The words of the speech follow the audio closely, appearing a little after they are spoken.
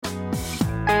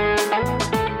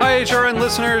HRN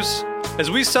listeners.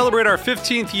 As we celebrate our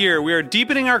 15th year, we are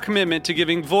deepening our commitment to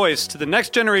giving voice to the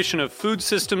next generation of food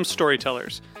systems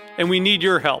storytellers, and we need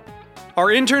your help. Our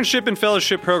internship and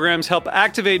fellowship programs help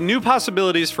activate new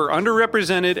possibilities for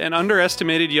underrepresented and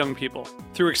underestimated young people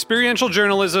through experiential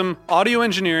journalism, audio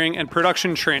engineering, and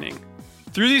production training.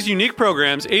 Through these unique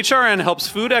programs, HRN helps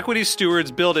food equity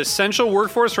stewards build essential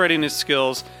workforce readiness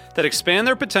skills that expand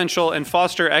their potential and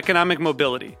foster economic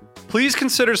mobility. Please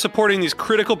consider supporting these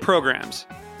critical programs.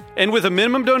 And with a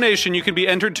minimum donation, you can be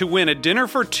entered to win a dinner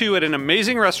for two at an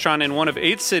amazing restaurant in one of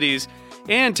 8 cities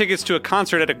and tickets to a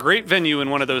concert at a great venue in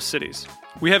one of those cities.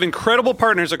 We have incredible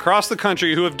partners across the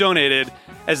country who have donated,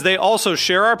 as they also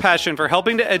share our passion for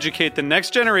helping to educate the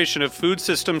next generation of food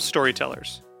systems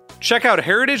storytellers. Check out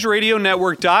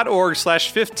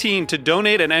heritageradionetwork.org/15 to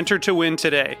donate and enter to win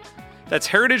today. That's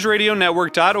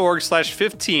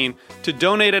heritageradionetwork.org/15 to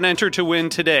donate and enter to win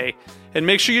today. And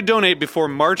make sure you donate before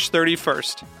March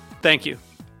 31st. Thank you.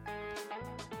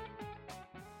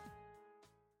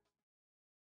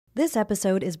 This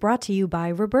episode is brought to you by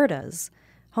Roberta's,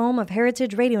 home of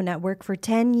Heritage Radio Network for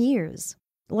 10 years.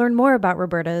 Learn more about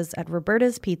Roberta's at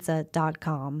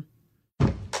robertaspizza.com.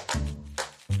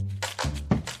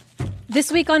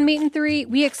 This week on Meat and Three,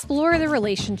 we explore the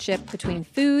relationship between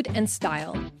food and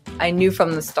style. I knew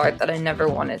from the start that I never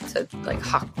wanted to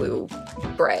hot glue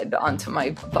bread onto my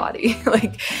body.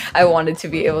 I wanted to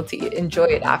be able to enjoy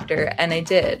it after, and I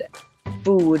did.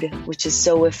 Food, which is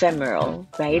so ephemeral,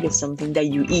 right? It's something that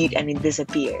you eat and it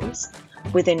disappears.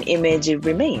 With an image, it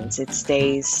remains. It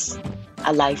stays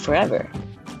alive forever.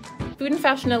 Food and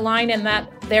fashion align in that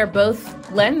they're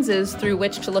both lenses through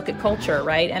which to look at culture,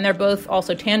 right? And they're both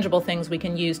also tangible things we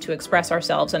can use to express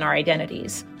ourselves and our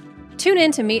identities. Tune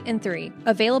in to Meat and Three,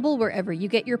 available wherever you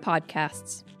get your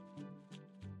podcasts.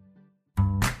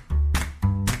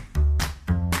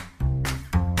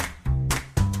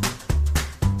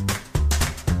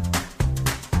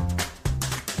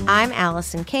 I'm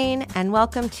Allison Kane, and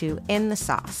welcome to In the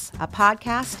Sauce, a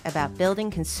podcast about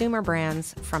building consumer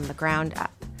brands from the ground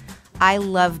up. I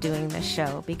love doing this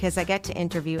show because I get to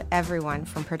interview everyone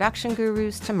from production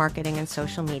gurus to marketing and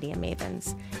social media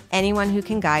mavens, anyone who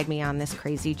can guide me on this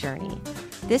crazy journey.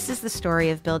 This is the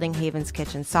story of building Haven's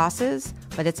Kitchen sauces,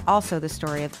 but it's also the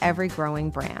story of every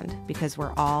growing brand because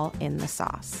we're all in the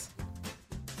sauce.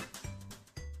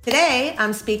 Today,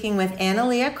 I'm speaking with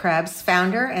Analia Krebs,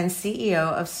 founder and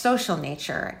CEO of Social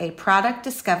Nature, a product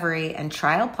discovery and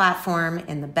trial platform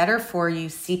in the better-for-you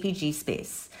CPG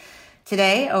space.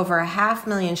 Today, over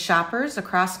 500,000 shoppers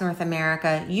across North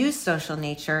America use Social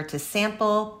Nature to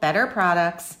sample better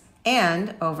products,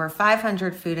 and over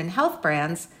 500 food and health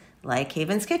brands, like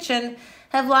Haven's Kitchen,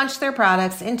 have launched their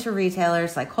products into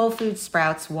retailers like Whole Foods,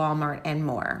 Sprouts, Walmart, and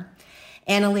more.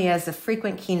 Analia is a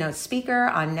frequent keynote speaker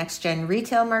on next-gen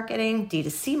retail marketing,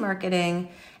 D2C marketing,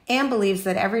 and believes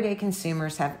that everyday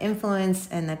consumers have influence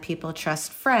and that people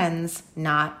trust friends,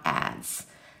 not ads.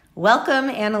 Welcome,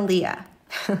 Analia.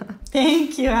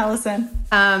 Thank you, Allison.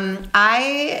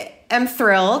 I am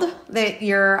thrilled that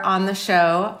you're on the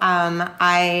show.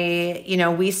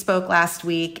 We spoke last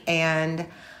week, and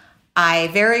I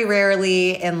very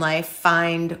rarely in life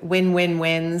find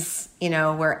win-win-wins,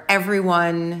 where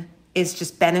everyone is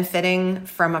just benefiting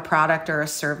from a product or a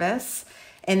service.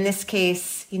 In this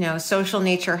case, Social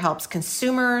Nature helps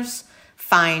consumers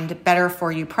find better for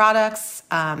you products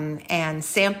and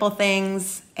sample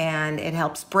things, and it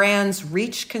helps brands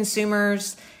reach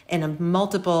consumers in a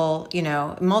multiple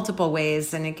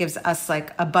ways, and it gives us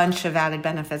a bunch of added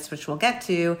benefits, which we'll get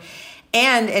to.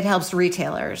 And it helps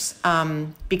retailers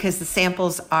because the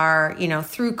samples are,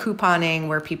 through couponing,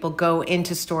 where people go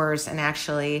into stores and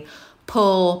actually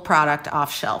pull product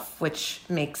off shelf, which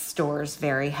makes stores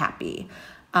very happy.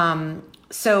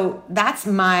 So that's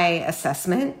my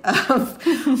assessment of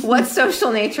what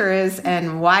Social Nature is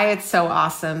and why it's so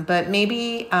awesome. But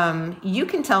maybe you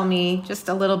can tell me just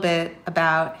a little bit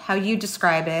about how you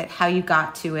describe it, how you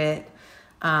got to it,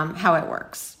 how it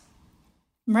works.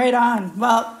 Right on.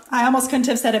 Well, I almost couldn't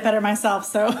have said it better myself.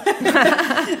 So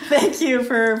thank you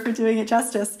for doing it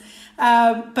justice.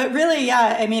 But really,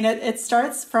 yeah, it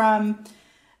starts from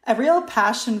a real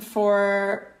passion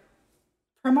for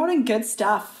promoting good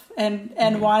stuff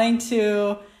and wanting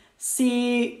to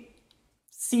see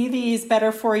these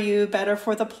better for you, better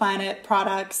for the planet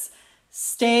products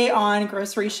stay on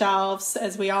grocery shelves,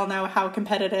 as we all know how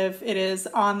competitive it is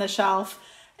on the shelf,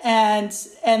 and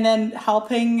then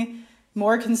helping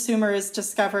more consumers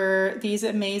discover these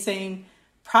amazing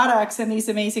products and these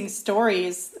amazing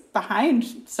stories behind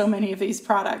so many of these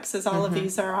products, as all of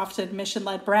these are often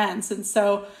mission-led brands. And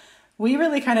so we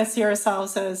really kind of see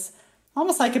ourselves as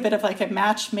almost like a bit of like a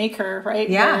matchmaker, right?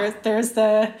 Yeah. Where there's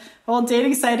the old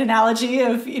dating site analogy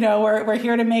of, we're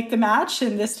here to make the match.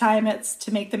 And this time it's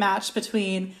to make the match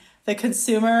between the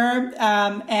consumer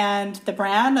and the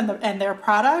brand and their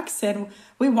products. And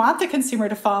we want the consumer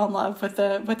to fall in love with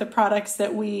the products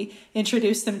that we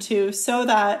introduce them to, so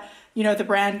that, the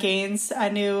brand gains a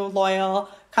new loyal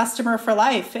customer for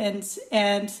life.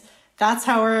 And that's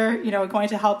how we're, going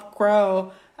to help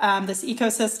grow this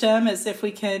ecosystem, is if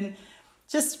we can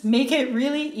just make it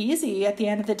really easy at the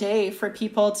end of the day for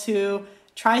people to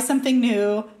try something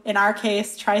new. In our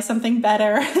case, try something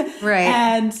better. Right.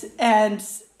 And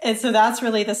so that's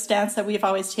really the stance that we've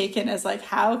always taken, is like,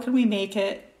 how can we make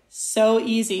it so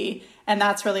easy? And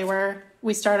that's really where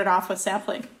we started off with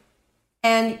sampling.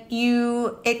 And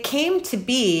it came to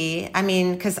be,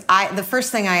 because the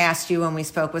first thing I asked you when we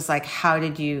spoke was like, how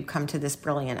did you come to this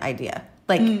brilliant idea?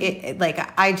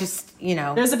 I just,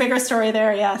 There's a bigger story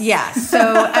there, yes. Yeah.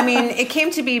 So, it came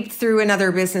to be through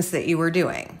another business that you were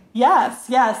doing. Yes.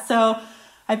 So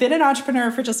I've been an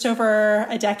entrepreneur for just over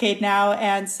a decade now.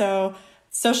 And so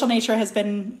Social Nature has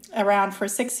been around for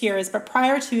 6 years. But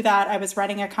prior to that, I was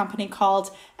running a company called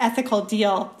Ethical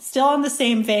Deal, still in the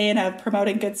same vein of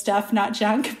promoting good stuff, not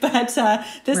junk. But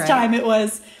this time it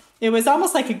was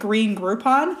almost like a green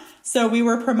Groupon. So we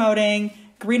were promoting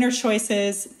greener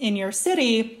choices in your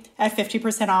city at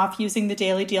 50% off using the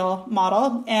Daily Deal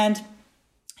model. And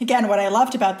again, what I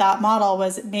loved about that model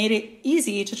was it made it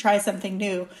easy to try something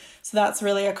new. So that's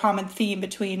really a common theme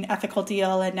between Ethical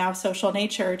Deal and now Social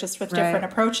Nature, just with different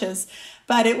approaches.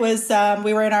 But it was,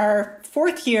 we were in our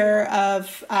 4th year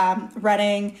of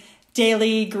running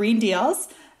daily green deals,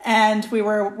 and we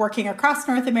were working across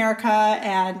North America,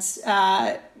 and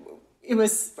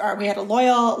we had a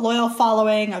loyal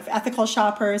following of ethical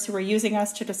shoppers who were using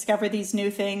us to discover these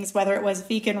new things, whether it was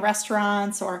vegan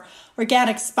restaurants or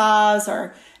organic spas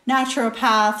or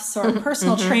naturopaths or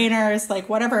personal trainers, like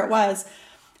whatever it was.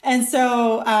 And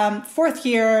so 4th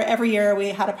year, every year we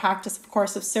had a practice, of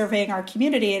course, of surveying our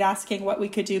community and asking what we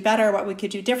could do better, what we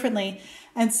could do differently.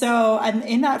 And so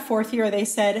in that 4th year, they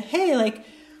said, hey,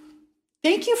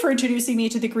 thank you for introducing me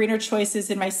to the greener choices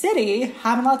in my city,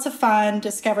 having lots of fun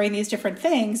discovering these different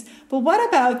things. But what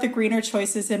about the greener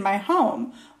choices in my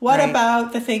home? What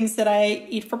about the things that I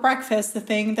eat for breakfast, the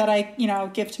thing that I,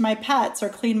 give to my pets or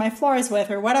clean my floors with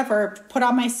or whatever, put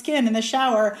on my skin in the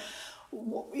shower?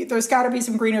 There's got to be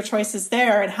some greener choices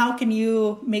there. And how can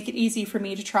you make it easy for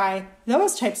me to try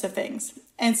those types of things?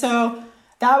 And so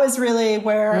that was really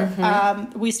where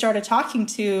we started talking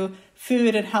to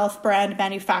food and health brand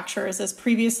manufacturers, as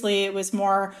previously it was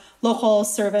more local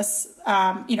service,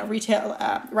 retail,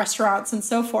 restaurants and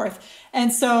so forth.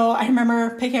 And so I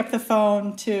remember picking up the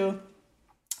phone to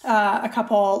a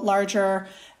couple larger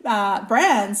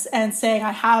brands and saying,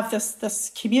 I have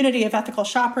this community of ethical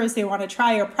shoppers. They want to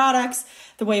try your products.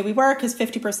 The way we work is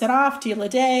 50% off, deal a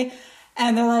day.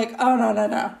 And they're like, oh,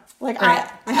 no.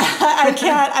 I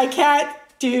can't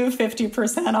do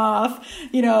 50% off.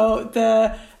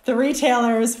 The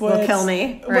retailers will kill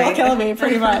me. Will kill me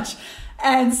pretty much.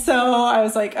 And so I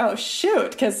was like, oh, shoot,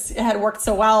 because it had worked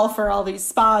so well for all these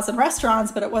spas and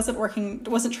restaurants, but it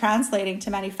wasn't translating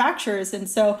to manufacturers. And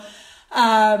so,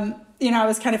 I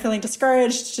was kind of feeling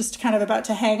discouraged, just kind of about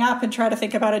to hang up and try to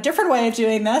think about a different way of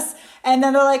doing this. And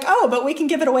then they're like, oh, but we can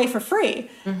give it away for free.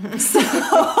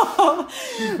 So,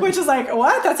 which is like,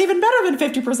 what? That's even better than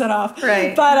 50% off.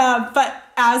 Right. But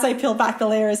as I peeled back the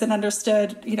layers and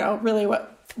understood, really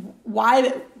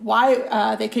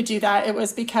why they could do that, it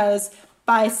was because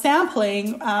by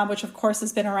sampling, which of course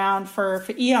has been around for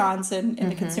eons in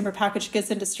the consumer packaged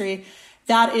goods industry,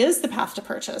 that is the path to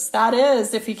purchase. That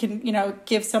is, if you can,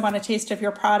 give someone a taste of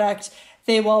your product,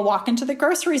 they will walk into the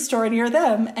grocery store near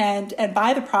them and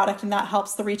buy the product, and that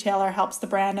helps the retailer, helps the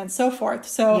brand, and so forth.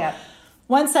 So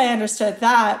once I understood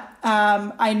that,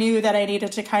 I knew that I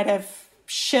needed to kind of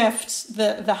shift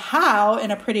the how in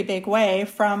a pretty big way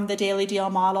from the Daily Deal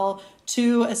model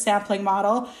to a sampling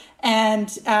model. And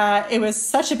it was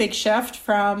such a big shift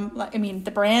from,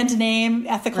 the brand name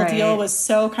Ethical Deal was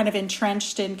so kind of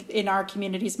entrenched in our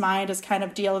community's mind as kind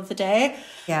of deal of the day.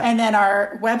 Yep. And then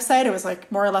our website, it was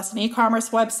like more or less an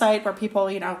e-commerce website where people,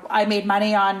 I made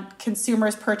money on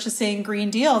consumers purchasing green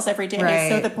deals every day. Right.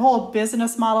 So the whole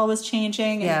business model was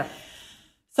changing. And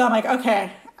so I'm like,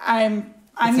 okay, I'm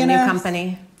going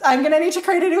to need to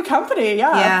create a new company.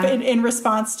 In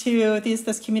response to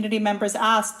this community members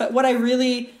asked. But what I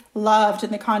really loved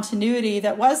in the continuity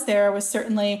that was there was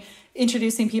certainly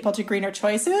introducing people to greener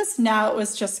choices. Now it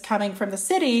was just coming from the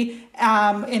city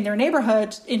in their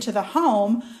neighborhood into the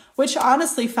home, which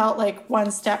honestly felt like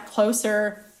one step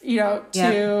closer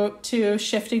to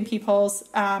shifting people's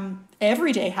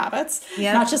everyday habits,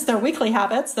 not just their weekly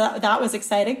habits. That was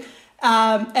exciting.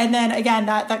 And then again,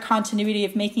 that continuity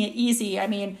of making it easy. I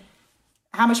mean,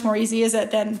 how much more easy is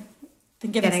it than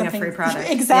giving something a free product?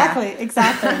 Exactly.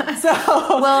 So,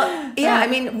 well, yeah, I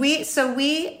mean, we,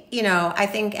 I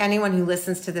think anyone who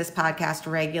listens to this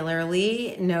podcast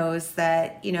regularly knows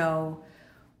that,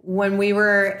 when we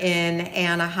were in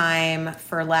Anaheim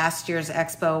for last year's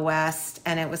Expo West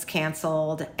and it was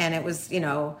canceled and it was,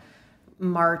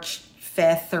 March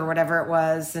 5th or whatever it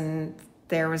was, and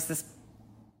there was this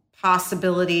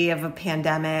possibility of a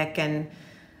pandemic, and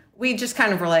we just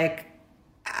kind of were like,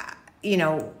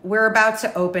 we're about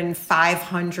to open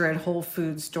 500 Whole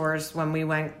Foods stores when we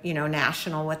went,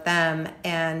 national with them.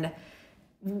 And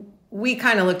we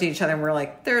kind of looked at each other and we're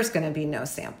like, there's going to be no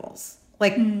samples.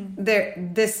 Like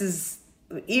this is,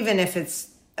 even if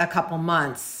it's a couple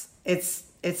months, it's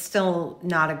still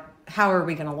not how are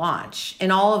we going to launch in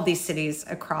all of these cities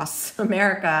across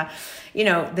America,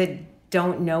 that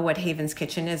don't know what Haven's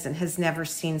Kitchen is and has never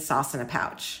seen sauce in a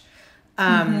pouch.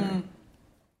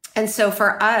 And so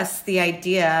for us, the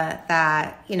idea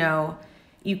that,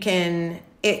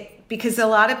 because a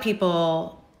lot of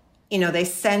people, they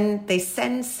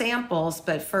send samples,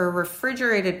 but for a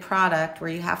refrigerated product where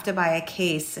you have to buy a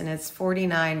case and it's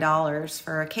 $49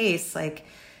 for a case, like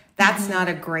that's not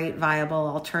a great viable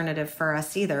alternative for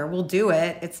us either. We'll do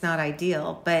it. It's not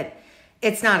ideal, but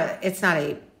it's not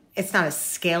a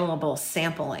scalable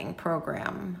sampling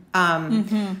program.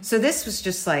 So this was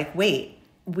just like, wait,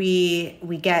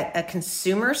 we get a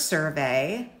consumer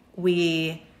survey.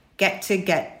 We get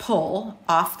pull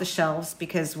off the shelves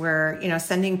because we're,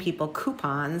 sending people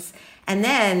coupons, and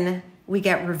then we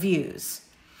get reviews.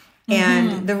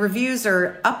 And the reviews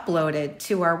are uploaded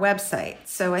to our website.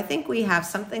 So I think we have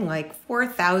something like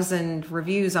 4,000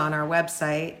 reviews on our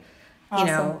website.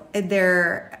 Awesome.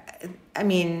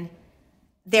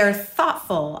 They're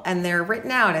thoughtful and they're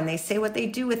written out and they say what they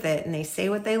do with it and they say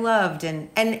what they loved. And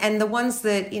the ones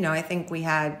that, I think we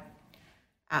had,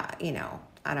 I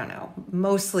don't know,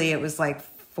 mostly it was like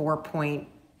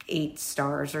 4.8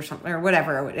 stars or something or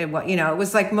whatever. It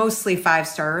was like mostly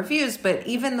 5-star reviews, but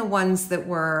even the ones that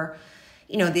were,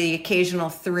 the occasional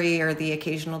 3 or the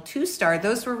occasional 2-star,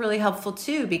 those were really helpful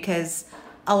too, because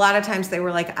a lot of times they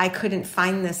were like, I couldn't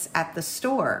find this at the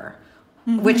store.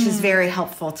 Which is very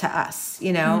helpful to us,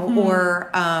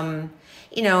 or, I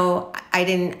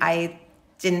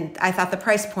thought the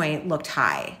price point looked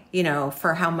high,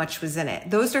 for how much was in it.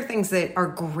 Those are things that are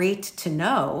great to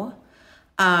know,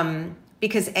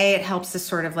 because it helps us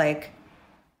sort of like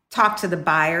talk to the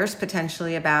buyers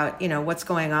potentially about, what's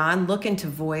going on, look into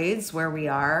voids where we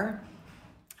are,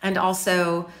 and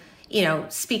also,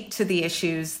 speak to the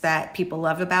issues that people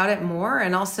love about it more,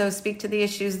 and also speak to the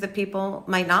issues that people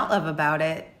might not love about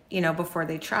it, before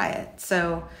they try it.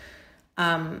 So,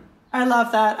 I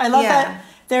love that. I love that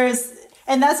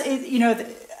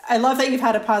I love that you've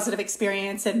had a positive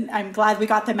experience, and I'm glad we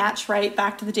got the match right.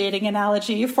 Back to the dating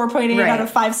analogy, 4.8 out of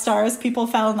 5 stars. People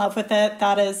fell in love with it.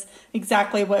 That is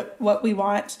exactly what we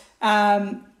want.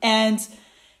 And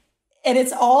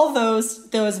it's all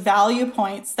those value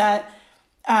points that,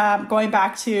 going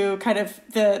back to kind of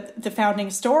the founding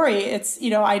story, it's,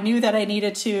 I knew that I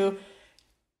needed to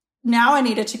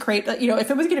create,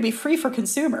 if it was going to be free for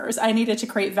consumers, I needed to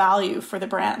create value for the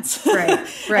brands. Right.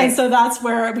 And so that's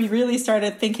where we really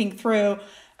started thinking through,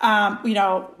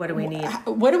 what do we need?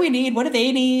 What do we need? What do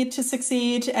they need to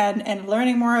succeed? And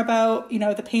learning more about,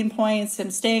 the pain points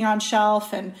and staying on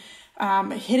shelf and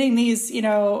hitting these,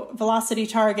 velocity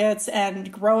targets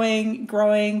and growing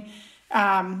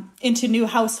into new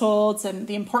households, and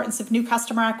the importance of new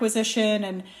customer acquisition,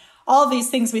 and all of these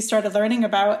things we started learning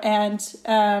about. And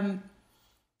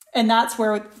that's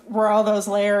where all those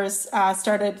layers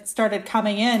started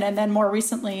coming in. And then more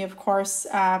recently, of course,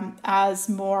 as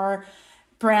more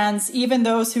brands, even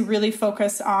those who really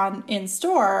focus on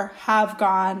in-store, have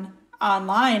gone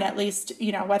online, at least,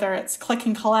 whether it's click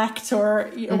and collect or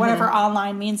whatever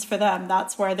online means for them,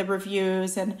 that's where the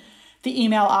reviews and the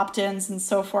email opt-ins and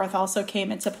so forth also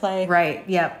came into play. Right.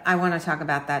 Yep. I want to talk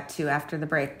about that too after the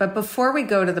break. But before we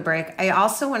go to the break, I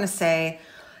also want to say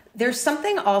there's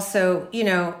something also,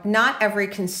 not every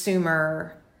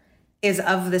consumer is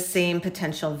of the same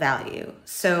potential value.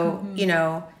 So,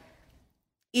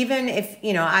 even if,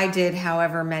 I did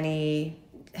however many,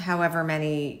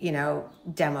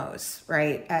 demos,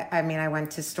 right? I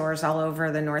went to stores all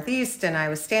over the Northeast and I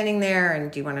was standing there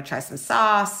and do you want to try some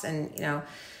sauce? And,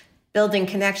 building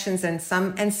connections, and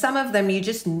some of them you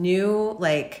just knew,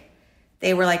 like,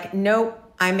 they were like, nope,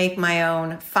 I make my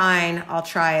own, fine, I'll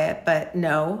try it, but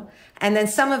no. And then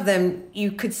some of them,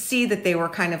 you could see that they were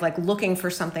kind of like looking for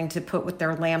something to put with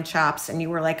their lamb chops. And you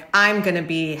were like, I'm going to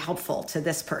be helpful to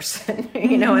this person,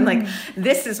 you know, and like,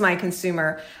 this is my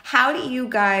consumer. How do you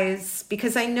guys,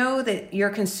 because I know that your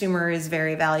consumer is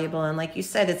very valuable. And like you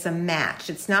said, it's a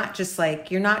match. It's not just like,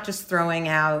 you're not just throwing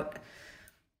out,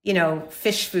 you know,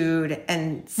 fish food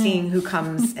and seeing who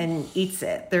comes and eats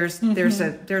it. There's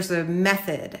a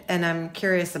method, and I'm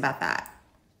curious about that.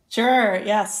 Sure.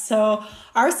 Yes. So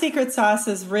our secret sauce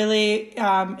is really,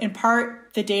 in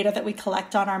part, the data that we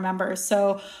collect on our members.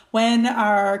 So when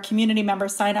our community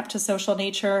members sign up to Social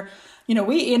Nature, you know,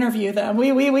 we interview them.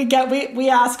 We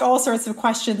ask all sorts of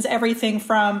questions, everything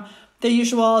from the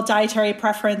usual dietary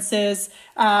preferences,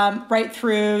 right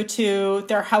through to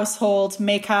their household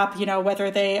makeup, you know,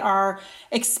 whether they are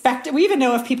expecting, we even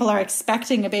know if people are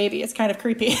expecting a baby. It's kind of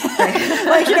creepy.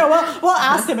 Like, you know, we'll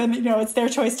ask them, and, you know, it's their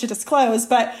choice to disclose,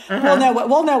 but we'll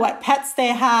know what pets they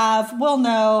have. We'll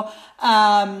know,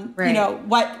 you know,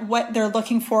 what they're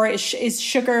looking for. Is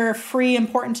sugar free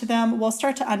important to them? We'll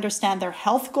start to understand their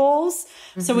health goals.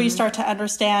 So we start to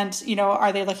understand, you know,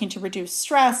 are they looking to reduce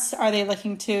stress? Are they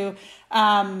looking to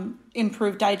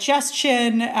improve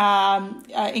digestion,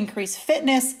 increase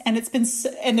fitness?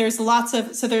 And there's lots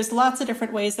of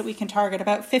different ways that we can target.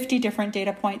 About 50 different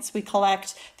data points we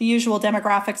collect, the usual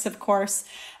demographics, of course.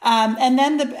 And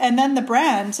then the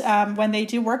brand, when they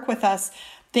do work with us,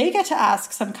 they get to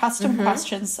ask some custom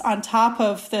questions on top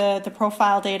of the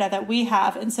profile data that we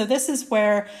have. And so this is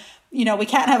where, you know, we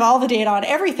can't have all the data on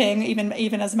everything,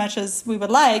 even as much as we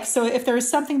would like. So if there is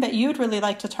something that you'd really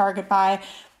like to target by,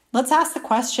 let's ask the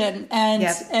question and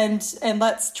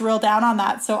let's drill down on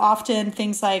that. So often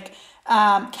things like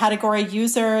category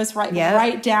users,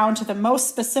 right down to the most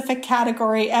specific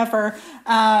category ever,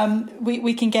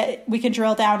 we can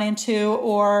drill down into,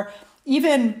 or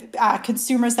even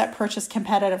consumers that purchase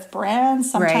competitive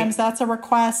brands. Sometimes that's a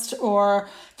request, or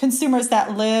consumers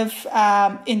that live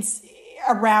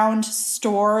around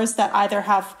stores that either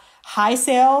have high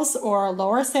sales or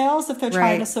lower sales if they're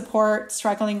trying to support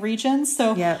struggling regions.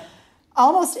 So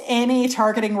almost any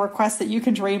targeting request that you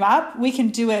can dream up, we can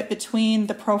do it between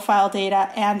the profile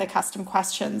data and the custom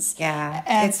questions.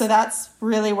 And so that's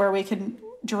really where we can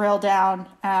drill down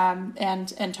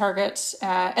and target.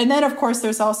 And then, of course,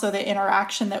 there's also the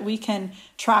interaction that we can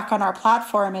track on our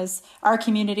platform as our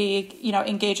community, you know,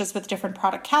 engages with different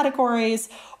product categories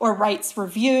or writes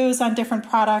reviews on different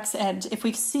products. And if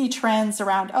we see trends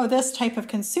around, this type of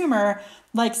consumer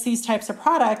likes these types of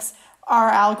products, our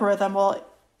algorithm will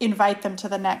invite them to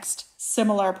the next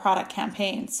similar product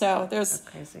campaign. So there's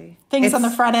things on the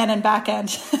front end and back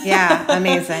end. Yeah,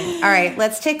 amazing. All right,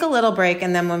 let's take a little break.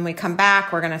 And then when we come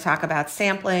back, we're going to talk about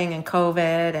sampling and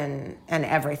COVID and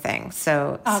everything.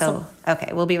 So, awesome.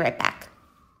 Okay, we'll be right back.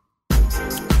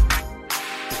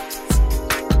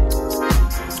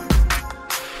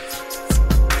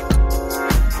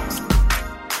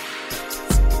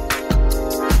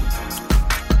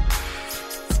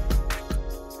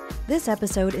 This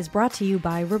episode is brought to you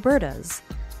by Roberta's,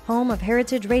 home of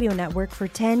Heritage Radio Network for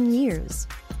 10 years.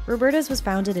 Roberta's was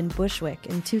founded in Bushwick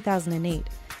in 2008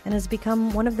 and has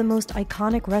become one of the most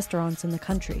iconic restaurants in the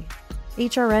country.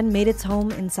 HRN made its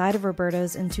home inside of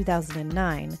Roberta's in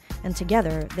 2009, and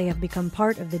together they have become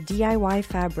part of the DIY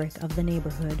fabric of the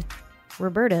neighborhood.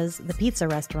 Roberta's, the pizza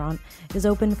restaurant, is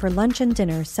open for lunch and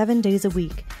dinner 7 days a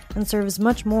week and serves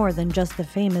much more than just the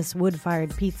famous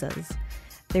wood-fired pizzas.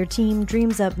 Their team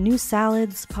dreams up new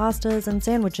salads, pastas, and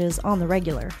sandwiches on the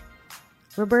regular.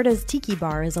 Roberta's Tiki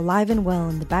Bar is alive and well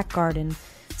in the back garden,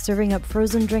 serving up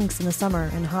frozen drinks in the summer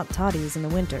and hot toddies in the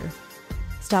winter.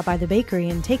 Stop by the bakery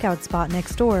and takeout spot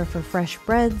next door for fresh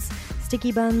breads,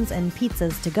 sticky buns, and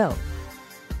pizzas to go.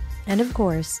 And of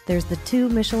course, there's the 2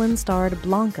 Michelin-starred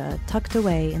Blanca tucked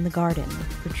away in the garden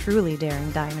for truly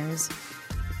daring diners.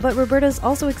 But Roberta's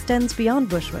also extends beyond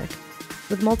Bushwick,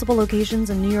 with multiple locations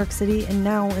in New York City and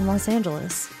now in Los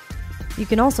Angeles. You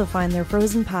can also find their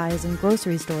frozen pies in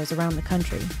grocery stores around the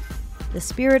country. The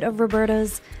spirit of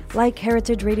Roberta's, like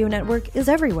Heritage Radio Network, is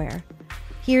everywhere.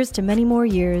 Here's to many more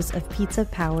years of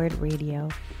pizza-powered radio.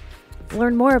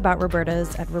 Learn more about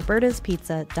Roberta's at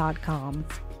robertaspizza.com.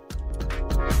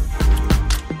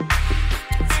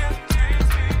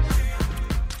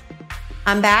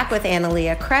 I'm back with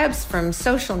Analia Krebs from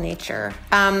Social Nature.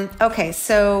 Okay,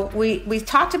 so we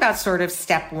talked about sort of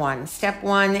step one. Step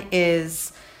one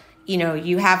is, you know,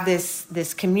 you have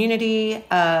this community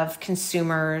of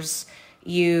consumers.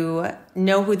 You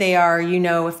know who they are. You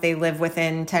know if they live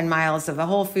within 10 miles of a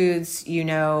Whole Foods. You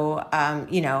know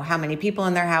how many people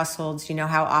in their households. You know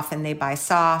how often they buy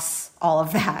sauce. All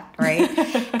of that, right?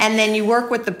 And then you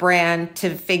work with the brand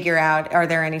to figure out, are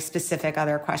there any specific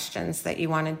other questions that you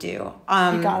want to do?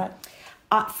 You got it.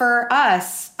 For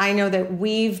us, I know that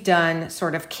we've done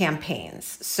sort of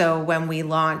campaigns. So when we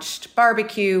launched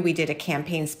barbecue, we did a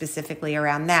campaign specifically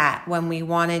around that. When we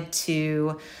wanted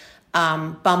to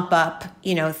bump up,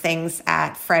 things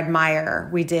at Fred Meyer,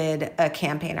 we did a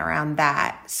campaign around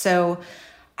that. So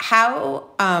how,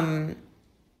 I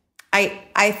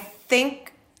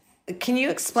think, can you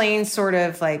explain sort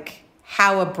of like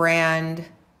how a brand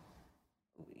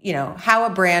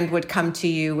would come to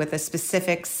you with a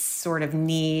specific sort of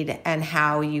need and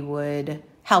how you would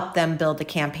help them build a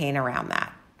campaign around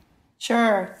that?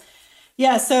 Sure.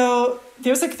 Yeah, so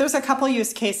there's a couple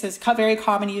use cases, very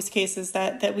common use cases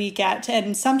that we get,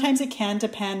 and sometimes it can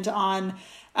depend on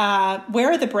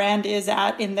where the brand is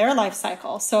at in their life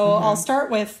cycle. So I'll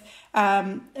start with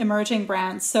emerging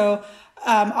brands. So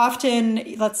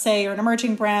often, let's say you're an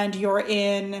emerging brand, you're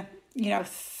in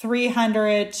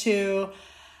 300 to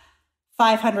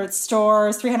 500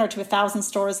 stores, 300 to 1,000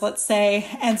 stores, let's say.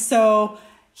 And so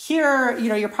here,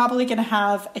 you're probably going to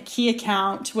have a key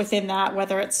account within that,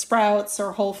 whether it's Sprouts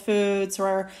or Whole Foods,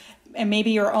 and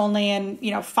maybe you're only in,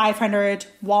 500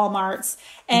 Walmarts,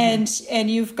 and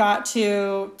you've got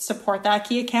to support that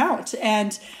key account.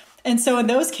 And so in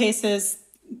those cases,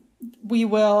 we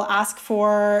will ask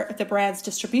for the brand's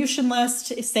distribution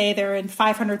list. Say they're in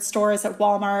 500 stores at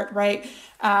Walmart, right?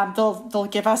 They'll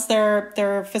give us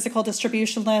their physical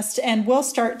distribution list, and we'll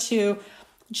start to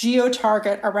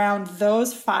geo-target around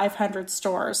those 500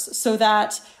 stores so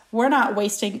that we're not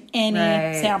wasting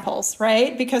any samples,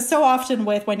 right? Because so often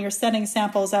when you're sending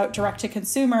samples out direct to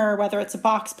consumer, whether it's a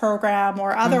box program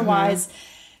or otherwise,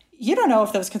 you don't know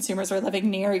if those consumers are living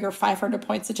near your 500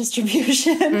 points of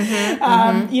distribution.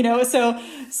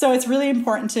 So it's really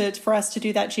important for us to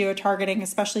do that geo-targeting,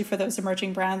 especially for those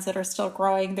emerging brands that are still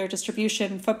growing their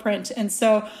distribution footprint. And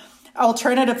so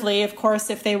alternatively, of course,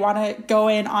 if they want to go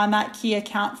in on that key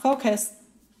account focus,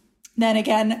 then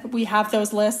again, we have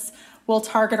those lists. We'll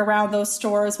target around those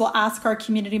stores. We'll ask our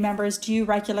community members, do you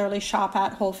regularly shop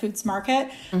at Whole Foods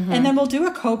Market? And then we'll do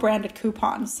a co-branded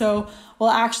coupon. So we'll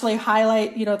actually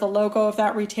highlight, the logo of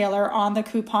that retailer on the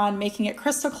coupon, making it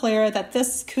crystal clear that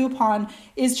this coupon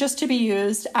is just to be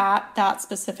used at that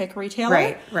specific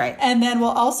retailer. Right. And then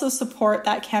we'll also support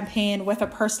that campaign with a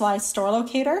personalized store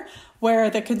locator where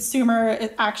the consumer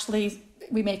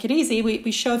we make it easy.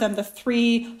 We show them the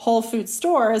 3 Whole Foods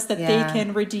stores that they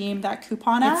can redeem that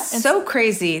coupon at. It's so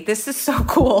crazy. This is so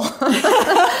cool.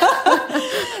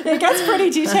 It gets pretty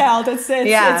detailed. It's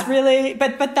really,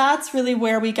 but that's really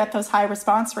where we get those high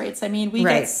response rates. I mean, we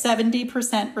get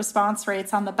 70% response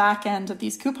rates on the back end of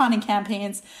these couponing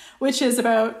campaigns, which is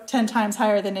about 10 times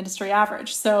higher than industry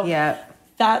average. So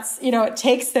that's, it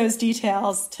takes those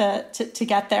details to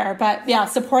get there. But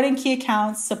supporting key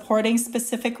accounts, supporting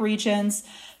specific regions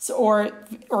or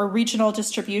regional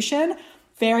distribution,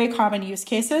 very common use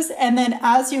cases. And then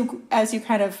as you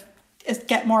kind of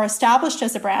get more established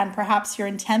as a brand, perhaps you're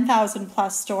in 10,000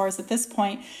 plus stores at this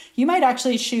point, you might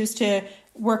actually choose to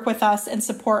work with us and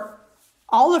support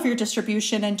all of your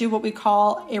distribution and do what we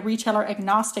call a retailer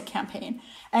agnostic campaign.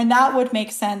 And that would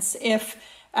make sense if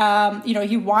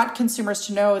you want consumers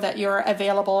to know that you're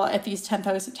available at these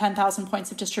 10,000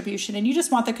 points of distribution, and you just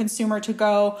want the consumer to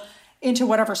go into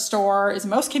whatever store is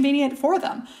most convenient for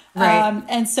them. Right.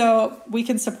 And so we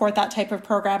can support that type of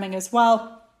programming as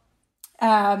well.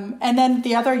 And then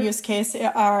the other use case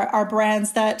are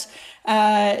brands that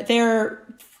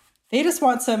they just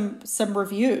want some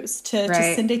reviews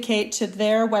to syndicate to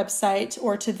their website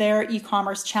or to their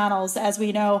e-commerce channels. As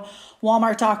we know,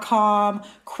 Walmart.com,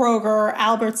 Kroger,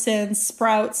 Albertsons,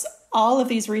 Sprouts, all of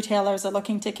these retailers are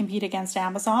looking to compete against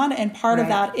Amazon. And part of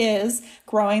that is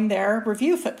growing their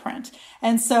review footprint.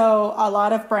 And so a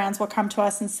lot of brands will come to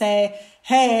us and say,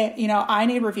 hey, I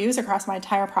need reviews across my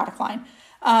entire product line.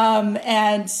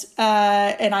 And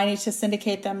I need to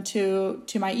syndicate them to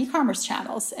my e-commerce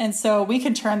channels. And so we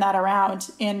can turn that around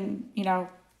in,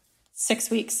 6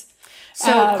 weeks.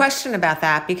 So question about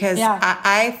that, because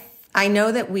I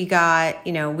know that we got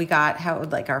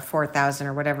our 4,000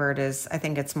 or whatever it is. I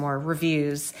think it's more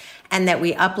reviews, and that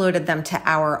we uploaded them to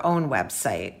our own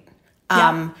website.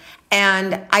 And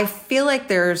I feel like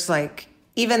there's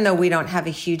even though we don't have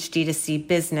a huge D2C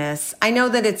business, I know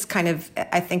that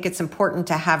I think it's important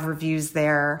to have reviews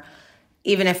there,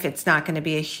 even if it's not going to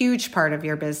be a huge part of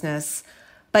your business.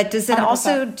 But does it 100%.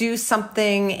 Also do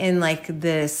something in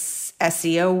this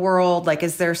SEO world? Like,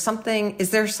 is there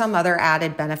some other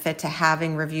added benefit to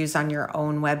having reviews on your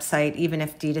own website, even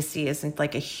if D2C isn't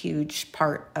like a huge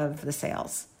part of the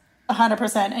sales?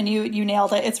 100%. And you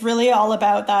nailed it. It's really all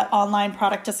about that online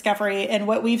product discovery. And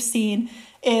what we've seen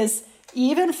is,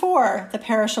 even for the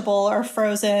perishable or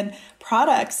frozen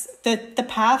products, the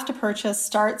path to purchase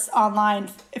starts online.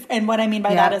 And what I mean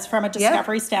by that is from a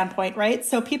discovery standpoint, right?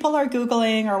 So people are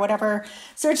Googling or whatever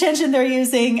search engine they're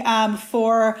using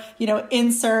for,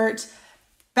 insert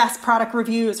best product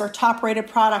reviews or top rated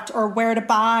product or where to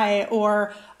buy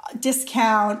or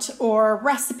discount or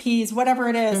recipes, whatever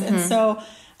it is. And so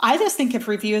I just think of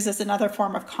reviews as another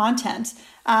form of content.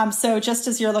 So just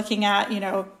as you're looking at,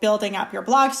 building up your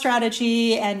blog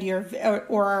strategy and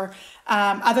or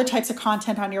other types of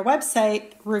content on your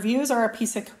website, reviews are a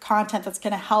piece of content that's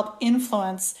going to help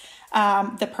influence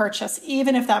the purchase,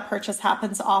 even if that purchase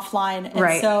happens offline.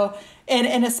 And so,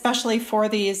 and especially for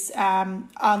these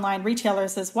online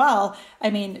retailers as well,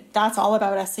 I mean, that's all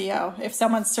about SEO. If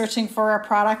someone's searching for a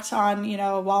product on,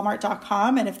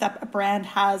 Walmart.com, and if that brand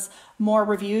has more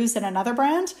reviews than another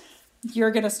brand,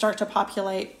 you're going to start to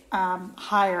populate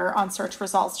higher on search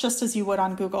results, just as you would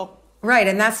on Google. Right.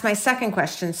 And that's my second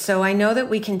question. So I know that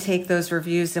we can take those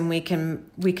reviews and we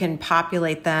can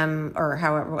populate them or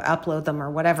however upload them or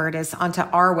whatever it is onto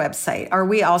our website. Are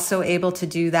we also able to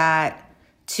do that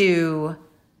to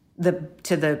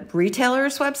the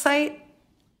retailer's website?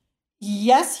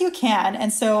 Yes, you can.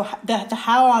 And so the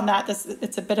how on that,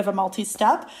 it's a bit of a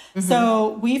multi-step.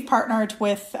 So we've partnered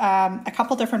with a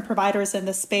couple different providers in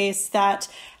the space that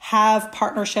have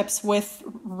partnerships with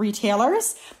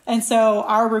retailers. And so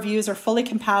our reviews are fully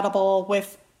compatible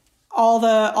with all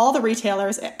the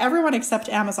retailers, everyone except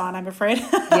Amazon, I'm afraid.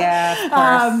 Yeah,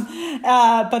 of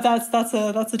course. But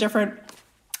that's a different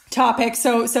topic.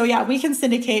 So yeah, we can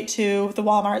syndicate to the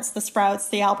Walmarts, the Sprouts,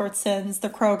 the Albertsons, the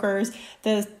Krogers,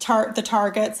 the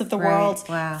Targets of the world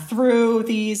through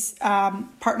these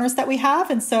partners that we have.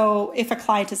 And so if a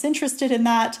client is interested in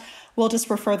that, we'll just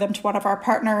refer them to one of our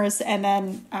partners, and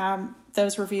then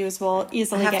those reviews will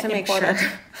easily get imported.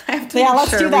 Let's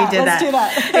do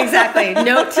that. Exactly.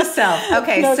 Note to self.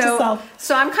 Okay.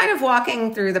 So I'm kind of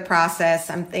walking through the process.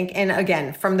 I'm thinking, and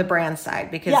again, from the brand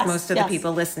side, because most of the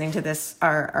people listening to this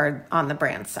are on the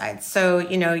brand side. So,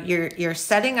 you're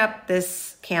setting up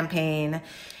this campaign,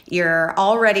 you're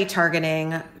already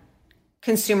targeting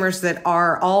consumers that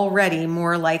are already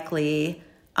more likely,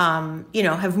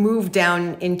 have moved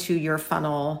down into your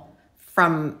funnel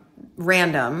from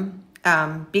random,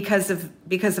 because of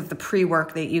the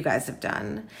pre-work that you guys have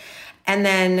done. And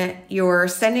then you're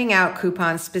sending out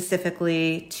coupons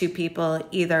specifically to people,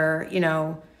 either,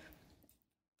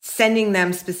 sending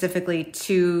them specifically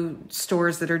to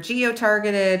stores that are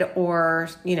geo-targeted or,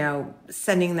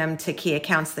 sending them to key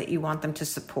accounts that you want them to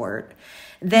support.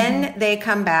 Then they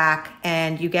come back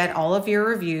and you get all of your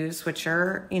reviews, which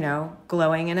are,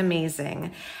 glowing and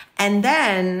amazing. And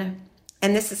then,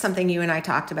 and this is something you and I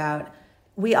talked about,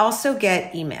 we also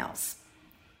get emails.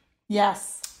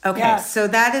 Yes. Okay. Yes. So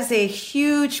that is a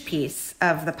huge piece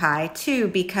of the pie too,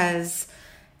 because,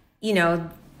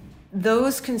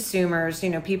 those consumers,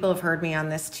 people have heard me on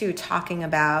this too, talking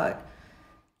about,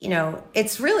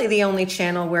 it's really the only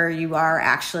channel where you are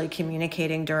actually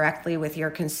communicating directly with your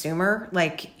consumer.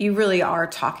 Like, you really are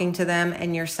talking to them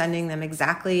and you're sending them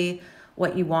exactly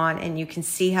what you want, and you can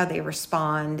see how they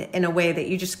respond in a way that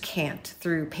you just can't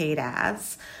through paid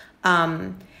ads.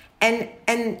 And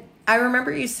I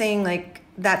remember you saying like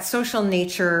that social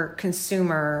nature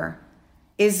consumer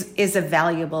is a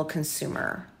valuable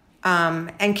consumer.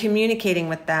 And communicating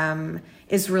with them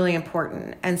is really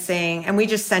important, and saying, and we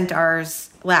just sent ours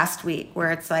last week,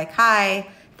 where it's like, hi,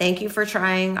 thank you for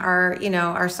trying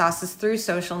our sauces through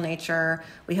Social Nature.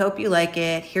 We hope you like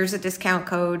it. Here's a discount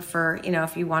code for,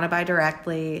 if you want to buy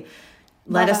directly,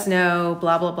 let us know,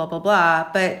 blah, blah, blah, blah, blah.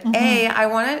 But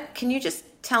can you just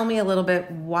tell me a little bit,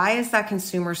 why is that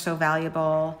consumer so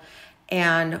valuable,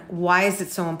 and why is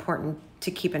it so important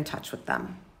to keep in touch with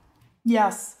them?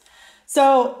 Yes.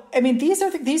 So, I mean, these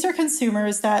are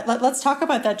consumers that let's talk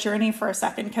about that journey for a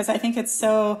second, because I think it's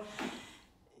so,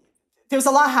 there's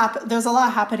a lot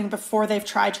happening before they've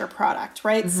tried your product,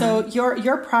 right? So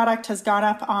your product has gone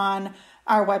up on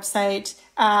our website.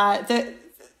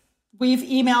 We've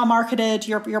email marketed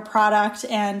your product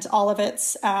and all of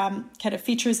its kind of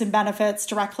features and benefits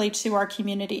directly to our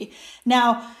community.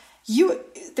 Now,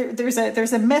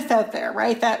 there's a myth out there,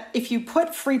 right, that if you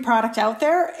put free product out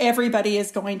there, everybody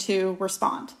is going to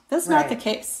respond. That's not the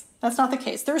case. That's not the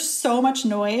case. There's so much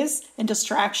noise and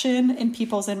distraction in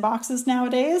people's inboxes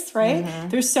nowadays, right?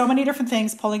 There's so many different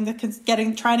things trying to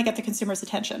get the consumer's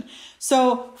attention.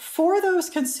 So for those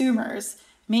consumers,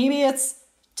 maybe it's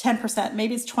 10%,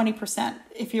 maybe it's 20%.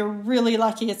 If you're really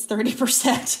lucky, it's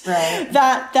 30%. Right.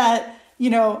 That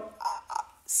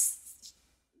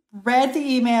read the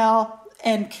email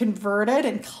and converted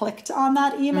and clicked on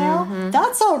that email.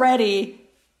 That's already,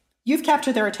 you've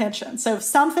captured their attention. So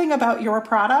something about your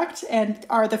product and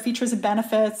are the features and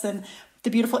benefits and the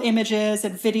beautiful images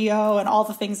and video and all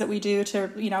the things that we do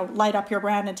to, light up your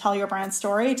brand and tell your brand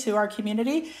story to our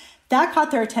community, that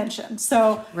caught their attention.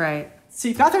 So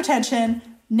you've got their attention.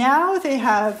 Now they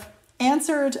have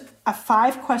answered a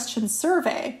 5-question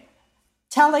survey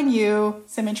telling you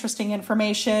some interesting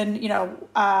information,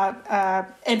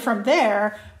 and from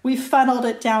there, we funneled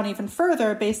it down even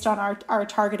further based on our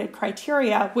targeted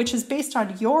criteria, which is based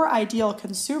on your ideal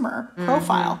consumer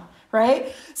profile,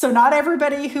 right? So not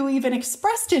everybody who even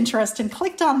expressed interest and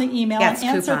clicked on the email and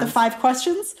answered the 5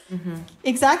 questions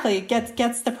exactly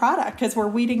gets the product, because we're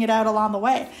weeding it out along the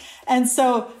way. And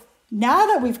so now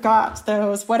that we've got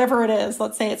those, whatever it is,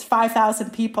 let's say it's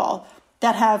 5,000 people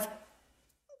that have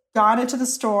gone into the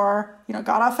store,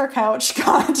 got off their couch,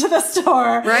 gone into the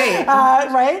store,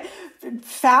 right?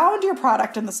 Found your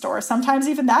product in the store. Sometimes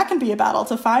even that can be a battle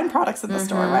to find products in the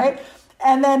store, right?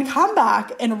 And then come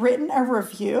back and written a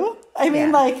review. I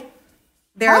mean,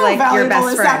 they're how like your best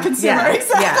is friend. That consumer?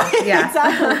 Exactly.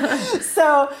 Exactly.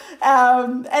 So,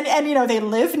 and they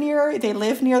live near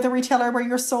the retailer where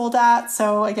you're sold at.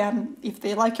 So again, if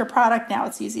they like your product, now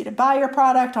it's easy to buy your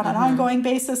product on an ongoing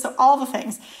basis. So all the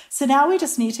things. So now we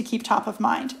just need to keep top of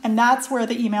mind. And that's where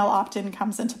the email opt-in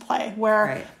comes into play,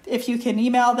 where if you can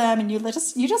email them and you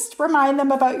just remind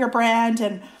them about your brand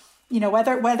and,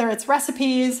 whether it's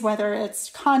recipes, whether it's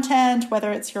content,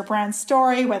 whether it's your brand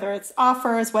story, whether it's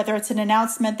offers, whether it's an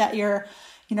announcement that you're,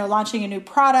 launching a new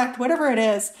product, whatever it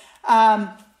is,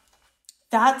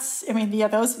 those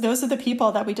are the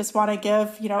people that we just want to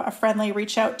give, a friendly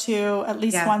reach out to at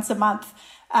least once a month,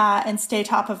 and stay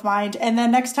top of mind. And then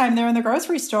next time they're in the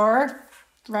grocery store,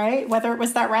 right, whether it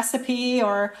was that recipe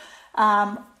or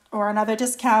another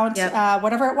discount,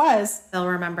 whatever it was. They'll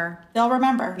remember.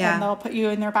 And they'll put you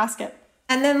in their basket.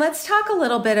 And then let's talk a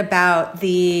little bit about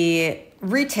the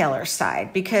retailer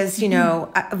side, because, I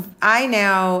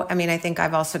think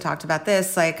I've also talked about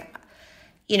this, a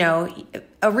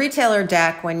retailer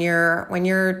deck, when you're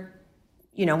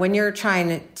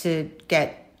trying to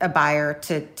get a buyer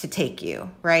to take you,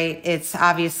 right? It's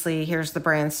obviously, here's the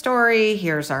brand story,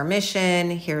 here's our mission,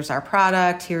 here's our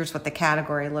product, here's what the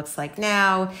category looks like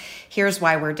now, here's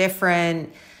why we're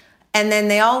different. And then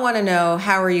they all want to know,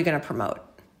 how are you going to promote?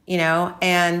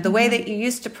 And the way that you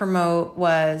used to promote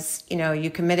was, you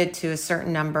committed to a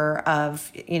certain number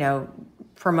of,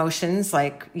 promotions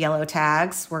like yellow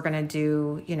tags. We're going to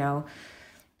do,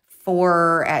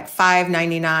 4 at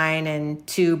 $5.99 and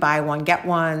 2 buy 1 get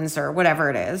 1s or whatever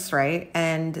it is, right?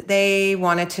 And they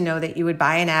wanted to know that you would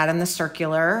buy an ad in the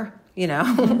circular,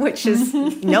 which is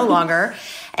no longer.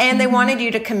 And they wanted you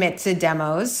to commit to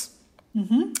demos.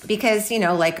 Because,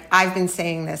 I've been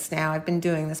saying this now, I've been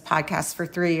doing this podcast for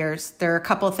 3 years. There are a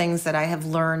couple of things that I have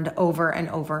learned over and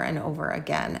over and over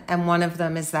again. And one of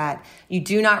them is that you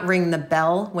do not ring the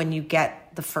bell when you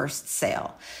get the first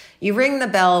sale. You ring the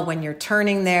bell when you're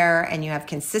turning there and you have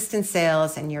consistent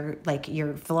sales and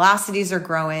your velocities are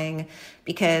growing,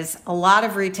 because a lot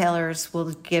of retailers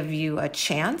will give you a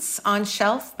chance on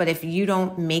shelf. But if you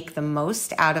don't make the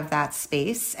most out of that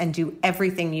space and do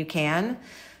everything you can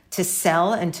to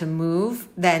sell and to move,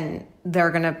 then they're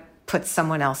going to put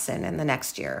someone else in the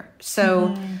next year.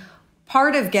 So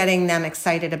part of getting them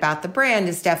excited about the brand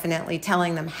is definitely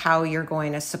telling them how you're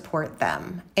going to support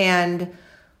them. And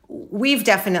we've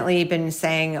definitely been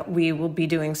saying we will be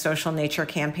doing social nature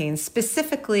campaigns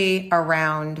specifically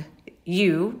around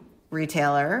you,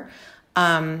 retailer.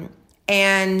 And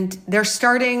they're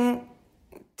starting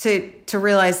to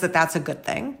realize that that's a good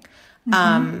thing.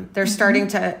 They're starting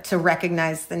to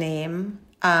recognize the name.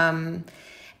 I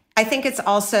think it's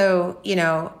also,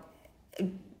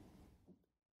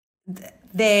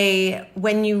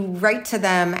 when you write to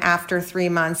them after 3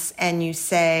 months and you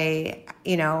say,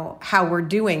 how we're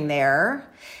doing there,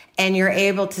 and you're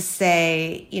able to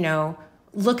say,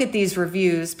 look at these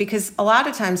reviews, because a lot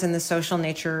of times in the social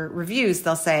nature reviews,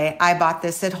 they'll say, I bought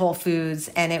this at Whole Foods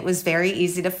and it was very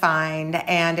easy to find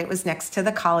and it was next to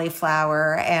the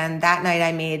cauliflower. And that night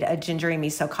I made a gingery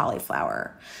miso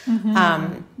cauliflower.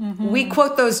 We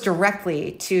quote those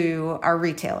directly to our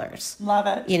retailers. Love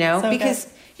it.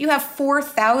 Because you have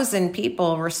 4,000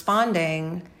 people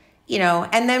responding,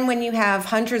 and then when you have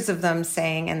hundreds of them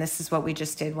saying, and this is what we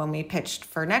just did when we pitched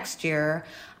for next year,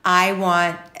 I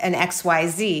want an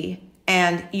XYZ,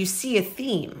 and you see a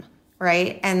theme,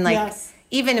 right? And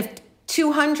even if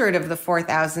 200 of the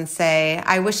 4,000 say,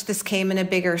 I wish this came in a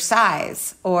bigger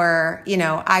size, or,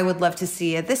 I would love to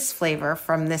see this flavor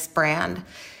from this brand,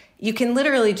 you can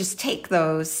literally just take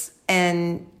those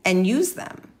and use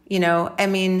them,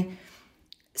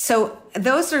 so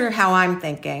those are how I'm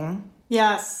thinking.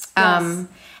 Yes. And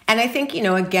I think,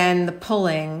 again, the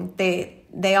pulling,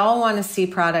 they all want to see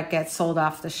product get sold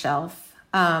off the shelf.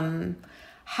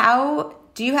 How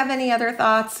do you have any other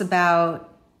thoughts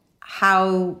about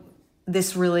how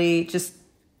this really just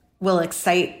will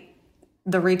excite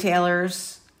the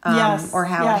retailers or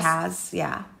how it has?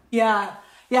 Yeah,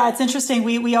 it's interesting.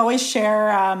 We always share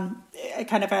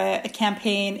kind of a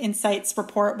campaign insights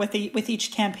report with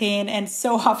each campaign, and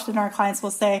so often our clients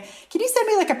will say, "Can you send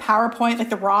me like a PowerPoint, like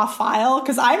the raw file?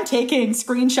 Because I'm taking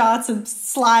screenshots and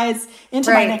slides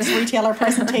into my next retailer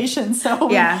presentation." So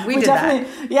we do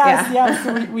definitely that.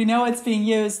 So we know it's being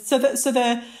used.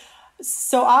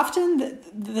 So often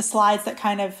the slides that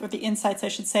kind of, or the insights, I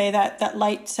should say, that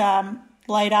light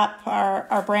up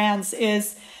our brands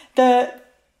is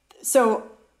so.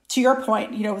 To your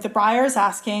point, the buyer is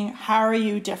asking, how are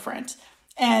you different?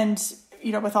 And,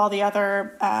 with all the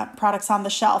other products on the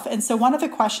shelf. And so one of the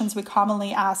questions we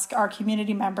commonly ask our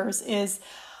community members is,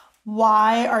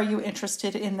 why are you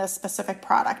interested in this specific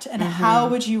product? And how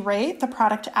would you rate the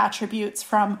product attributes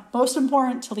from most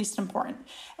important to least important?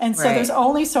 And so there's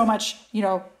only so much,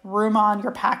 room on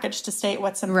your package to state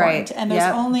what's important. And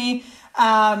there's only...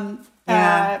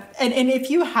 And if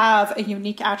you have a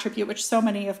unique attribute, which so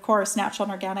many, of course, natural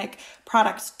and organic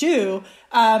products do,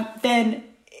 then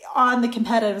on the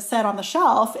competitive set on the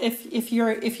shelf, if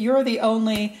you're the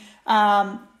only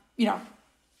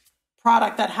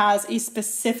product that has a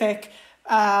specific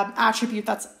attribute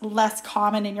that's less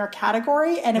common in your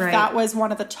category, and if that was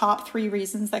one of the top 3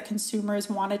 reasons that consumers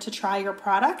wanted to try your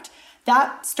product,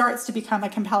 that starts to become a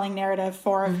compelling narrative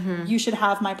for you should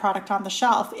have my product on the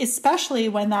shelf, especially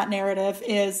when that narrative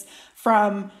is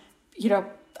from,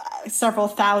 several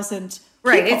thousand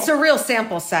Right. people. It's a real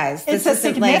sample size. This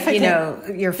isn't like,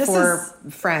 your 4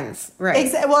 friends. Right.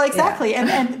 Exactly. Yeah.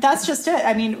 And that's just it.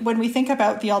 I mean, when we think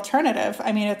about the alternative,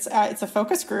 I mean, it's a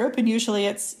focus group, and usually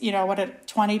it's,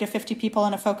 20 to 50 people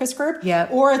in a focus group. Yeah.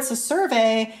 Or it's a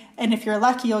survey, and if you're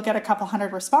lucky, you'll get a couple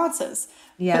hundred responses.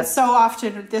 Yeah. But so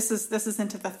often this is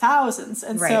into the thousands.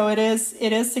 And so it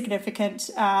is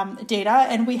significant data.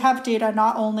 And we have data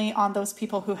not only on those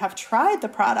people who have tried the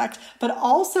product, but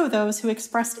also those who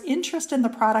expressed interest in the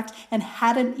product and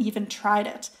hadn't even tried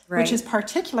it, which is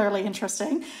particularly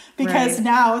interesting because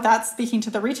now that's speaking to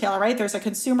the retailer, right? There's a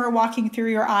consumer walking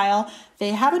through your aisle. They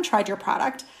haven't tried your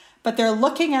product, but they're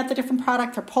looking at the different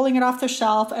product, they're pulling it off the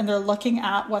shelf, and they're looking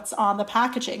at what's on the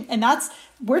packaging. And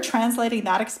we're translating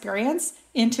that experience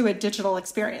into a digital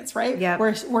experience, right? Yeah.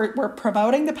 We're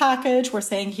promoting the package. We're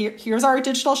saying, here's our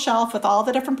digital shelf with all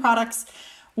the different products.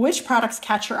 Which products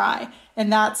catch your eye?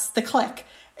 And that's the click.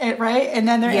 Right. And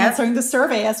then they're answering the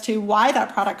survey as to why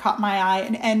that product caught my eye.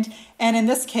 And in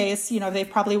this case, they've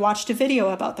probably watched a video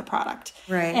about the product.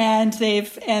 Right. And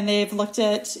they've looked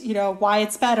at, why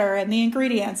it's better and the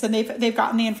ingredients, and they've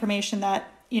gotten the information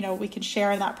that, we can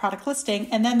share in that product listing.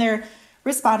 And then they're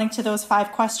responding to those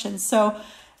 5 questions. So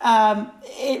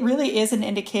it really is an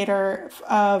indicator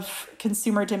of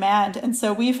consumer demand. And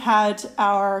so we've had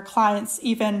our clients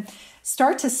even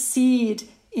start to seed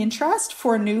interest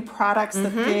for new products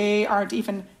that they aren't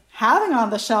even having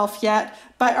on the shelf yet,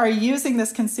 but are using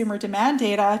this consumer demand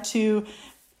data to,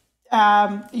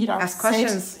 ask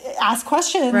questions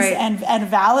and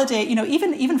validate,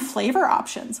 even flavor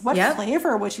options. What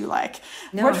flavor would you like?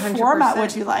 What 100%. Format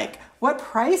would you like? What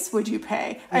price would you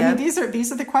pay? I mean, these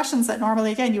are the questions that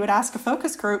normally, again, you would ask a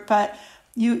focus group, but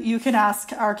you can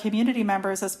ask our community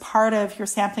members as part of your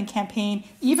sampling campaign,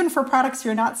 even for products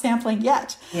you're not sampling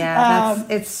yet. Yeah,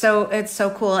 it's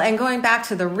so cool. And going back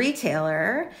to the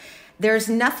retailer, there's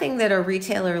nothing that a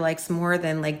retailer likes more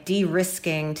than like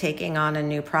de-risking taking on a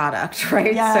new product,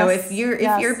 right? Yes, so if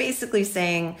you're basically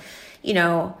saying,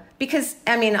 because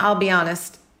I mean, I'll be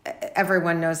honest,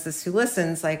 everyone knows this who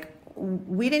listens, like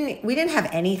we didn't have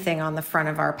anything on the front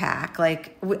of our pack.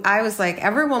 Like I was like,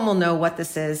 everyone will know what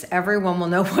this is. Everyone will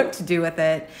know what to do with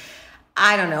it.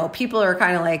 I don't know. People are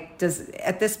kind of like,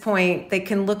 at this point, they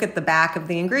can look at the back of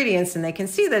the ingredients and they can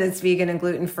see that it's vegan and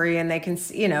gluten-free, and they can,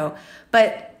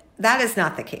 but that is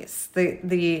not the case.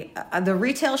 The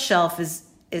retail shelf is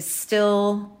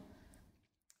still,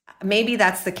 maybe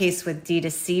that's the case with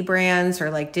D2C brands or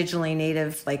like digitally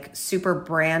native, like super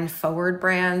brand forward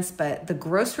brands. But the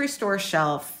grocery store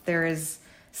shelf, there is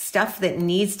stuff that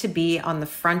needs to be on the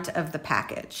front of the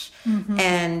package.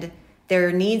 And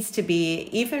there needs to be,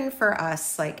 even for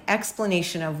us, like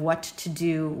explanation of what to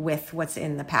do with what's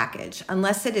in the package,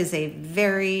 unless it is a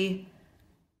very,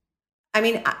 I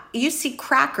mean, you see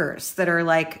crackers that are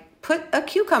like, put a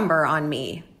cucumber on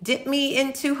me, dip me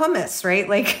into hummus, right?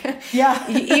 Like,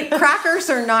 crackers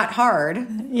are not hard,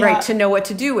 right, to know what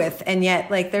to do with. And yet,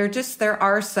 like, there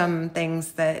are some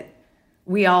things that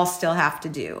we all still have to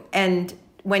do. And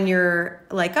when you're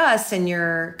like us and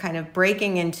you're kind of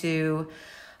breaking into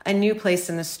a new place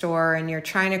in the store and you're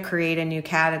trying to create a new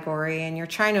category and you're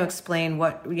trying to explain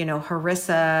what, you know,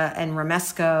 harissa and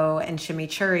romesco and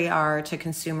chimichurri are to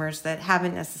consumers that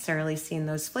haven't necessarily seen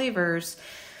those flavors,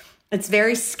 it's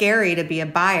very scary to be a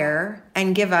buyer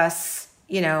and give us,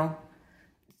 you know,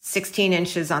 16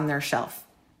 inches on their shelf.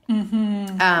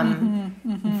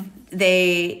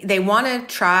 They want to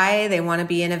try, they want to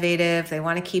be innovative, they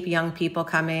want to keep young people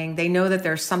coming. They know that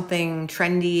there's something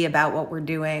trendy about what we're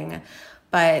doing,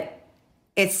 but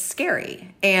it's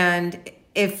scary. And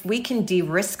if we can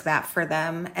de-risk that for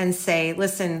them and say,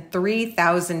 listen,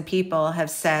 3,000 people have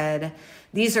said,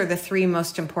 these are the 3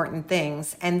 most important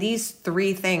things. And these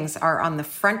 3 things are on the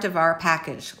front of our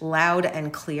package, loud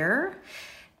and clear.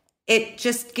 It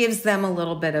just gives them a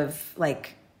little bit of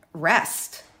like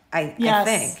rest, I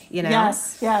think, you know?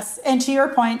 Yes. And to your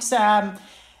point,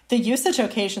 the usage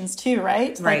occasions too,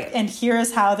 right? Right. Like, and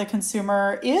here's how the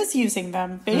consumer is using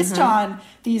them based on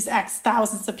these X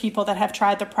thousands of people that have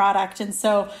tried the product. And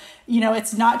so, you know,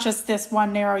 it's not just this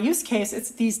one narrow use case,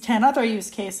 it's these 10 other use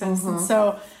cases. And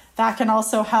so that can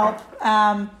also help.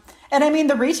 And I mean,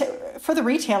 for the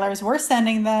retailers, we're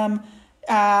sending them,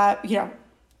 you know,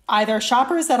 either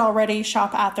shoppers that already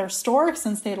shop at their store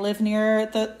since they live near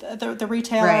the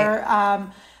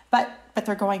retailer, but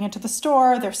they're going into the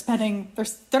store.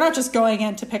 They're not just going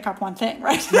in to pick up one thing,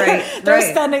 right?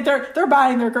 They're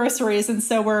buying their groceries, and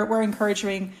so we're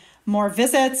encouraging more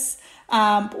visits.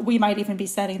 We might even be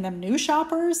sending them new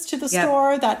shoppers to the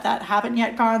store that haven't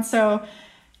yet gone. So,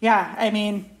 yeah, I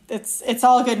mean, it's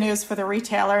all good news for the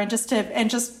retailer, and just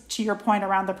to your point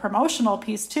around the promotional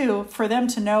piece too, for them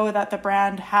to know that the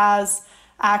brand has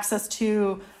access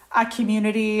to a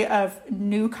community of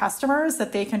new customers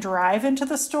that they can drive into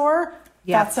the store.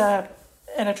 That's an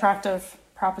attractive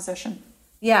proposition.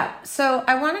 Yeah. So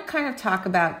I want to kind of talk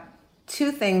about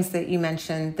 2 things that you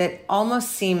mentioned that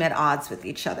almost seem at odds with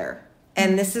each other.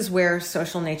 And this is where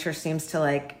social nature seems to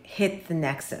like hit the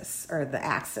nexus or the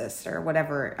axis or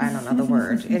whatever, I don't know the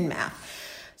word in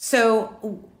math.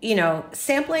 So, you know,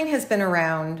 sampling has been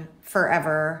around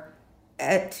forever.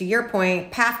 To your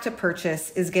point, path to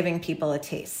purchase is giving people a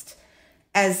taste.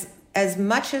 As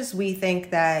much as we think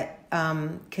that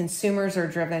consumers are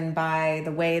driven by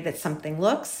the way that something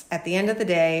looks, at the end of the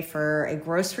day, for a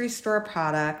grocery store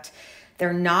product,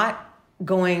 they're not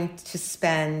going to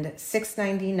spend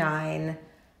 $6.99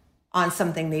 on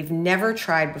something they've never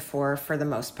tried before for the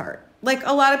most part. Like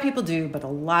a lot of people do, but a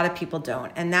lot of people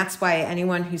don't. And that's why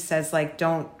anyone who says like,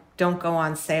 don't go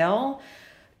on sale,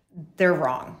 they're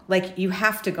wrong. Like you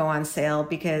have to go on sale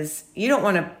because you don't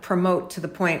want to promote to the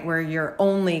point where your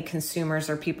only consumers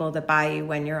are people that buy you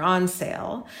when you're on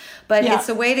sale. But it's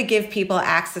a way to give people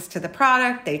access to the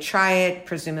product. They try it,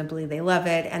 presumably they love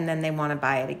it, and then they want to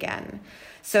buy it again.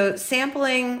 So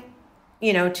sampling,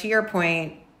 you know, to your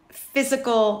point,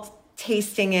 physical,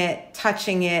 tasting it,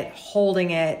 touching it, holding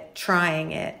it,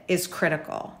 trying it is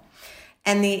critical.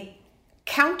 And the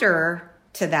counter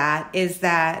to that is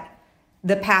that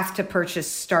the path to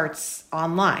purchase starts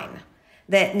online.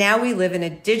 That now we live in a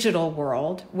digital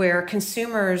world where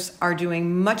consumers are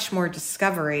doing much more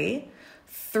discovery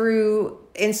through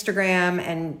Instagram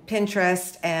and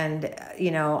Pinterest and,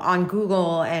 you know, on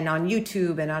Google and on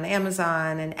YouTube and on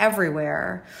Amazon and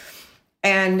everywhere.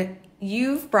 And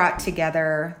you've brought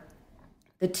together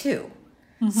the 2.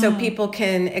 So people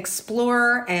can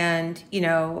explore and, you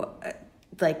know,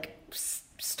 like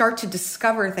start to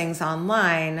discover things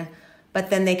online, but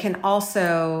then they can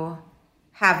also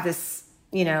have this,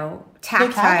 you know,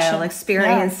 tactile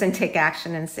experience and take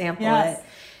action and sample it.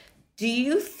 Do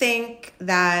you think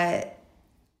that,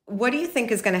 what do you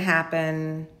think is going to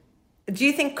happen? Do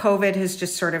you think COVID has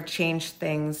just sort of changed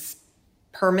things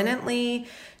permanently?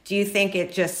 Do you think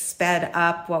it just sped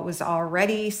up what was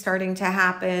already starting to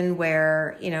happen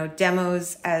where, you know,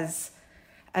 demos as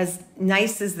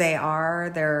nice as they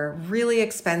are, they're really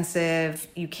expensive.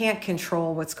 You can't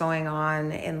control what's going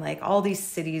on in like all these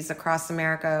cities across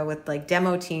America with like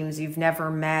demo teams you've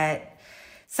never met.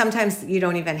 sometimes you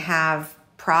don't even have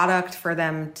product for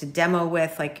them to demo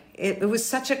with. Like it was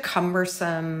such a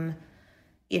cumbersome,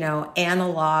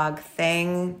 analog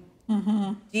thing.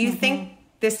 Do you think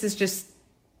this is just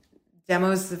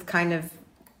demos of kind of,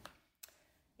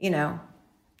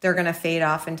 they're going to fade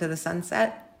off into the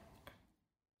sunset?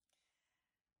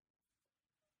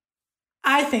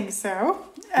 I think so.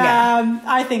 Yeah.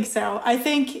 I think so. I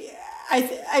think,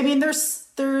 I mean,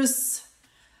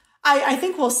 I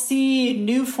think we'll see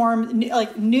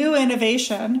new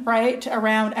innovation, right,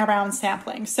 around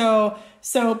sampling. So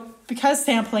because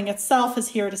sampling itself is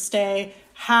here to stay,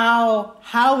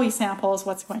 how we sample is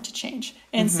what's going to change.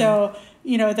 And so,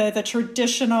 the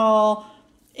traditional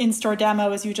in-store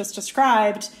demo, as you just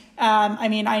described, I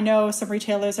mean, I know some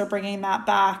retailers are bringing that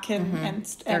back, and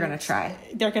they're going to try.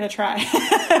 They're going to try.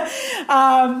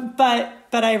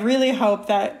 But I really hope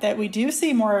that we do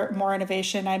see more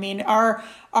innovation. I mean, our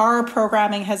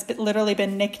programming has literally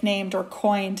been nicknamed or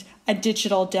coined a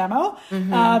digital demo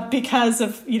because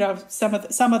of some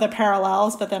of the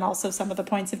parallels, but then also some of the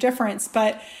points of difference.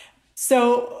 But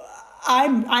so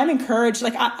I'm encouraged.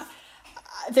 Like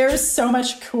there's so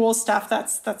much cool stuff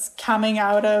that's coming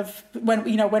out of when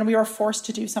we were forced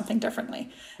to do something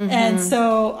differently. And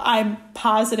so I'm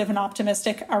positive and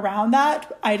optimistic around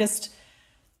that.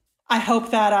 I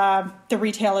hope that the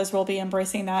retailers will be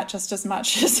embracing that just as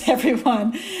much as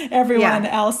everyone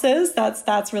else is.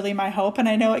 That's really my hope. And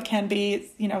I know it can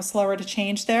be, slower to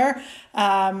change there.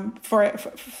 For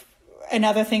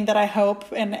another thing that I hope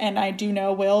and I do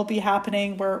know will be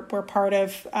happening, we're part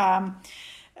of,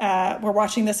 we're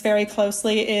watching this very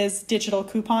closely, is digital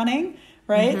couponing,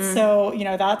 right? So,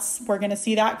 we're going to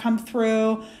see that come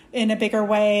through in a bigger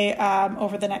way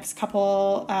over the next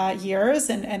couple years.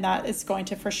 And that is going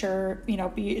to for sure,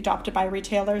 be adopted by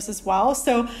retailers as well.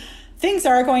 So things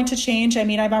are going to change. I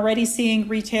mean, I'm already seeing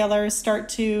retailers start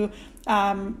to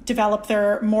develop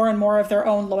more and more of their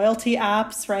own loyalty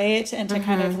apps, right? And to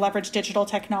kind of leverage digital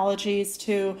technologies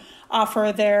to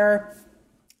offer their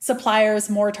suppliers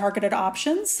more targeted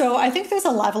options. So I think there's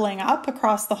a leveling up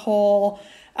across the whole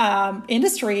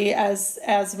industry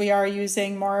as we are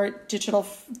using more digital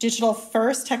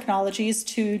first technologies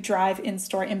to drive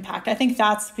in-store impact. I think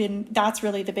that's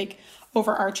really the big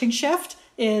overarching shift,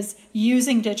 is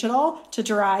using digital to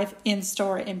drive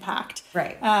in-store impact.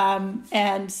 Right.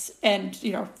 And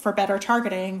for better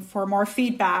targeting, for more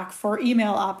feedback, for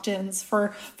email opt-ins,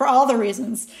 for all the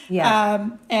reasons. Yeah.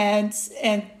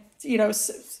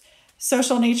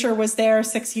 Social Nature was there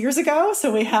 6 years ago,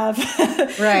 so we have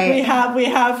right. we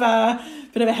have a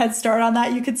bit of a head start on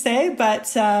that, you could say.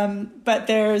 But I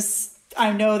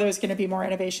know there's going to be more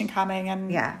innovation coming,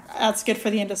 and that's good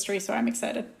for the industry. So I'm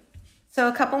excited. So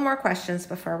a couple more questions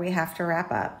before we have to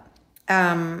wrap up.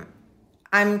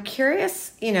 I'm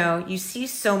curious. You see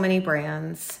so many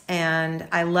brands, and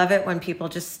I love it when people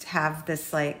just have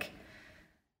this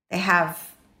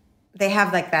they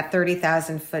have like that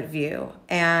 30,000 foot view.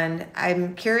 And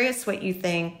I'm curious what you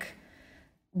think.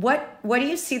 What do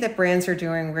you see that brands are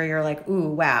doing where you're like, ooh,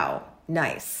 wow,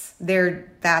 nice.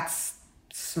 That's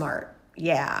smart.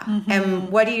 Yeah.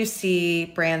 And what do you see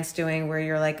brands doing where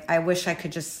you're like, I wish I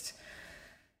could just,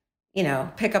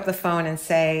 pick up the phone and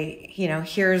say,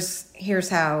 here's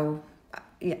how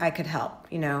I could help,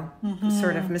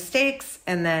 sort of mistakes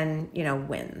and then,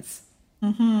 wins.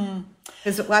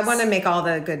 Because I want to make all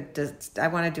the good. I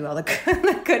want to do all the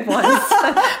good ones.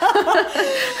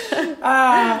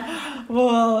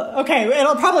 Well, okay,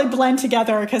 it'll probably blend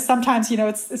together because sometimes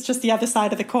it's just the other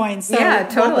side of the coin. So yeah,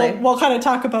 totally. We'll kind of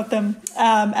talk about them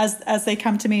as they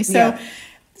come to me. So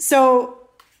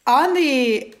on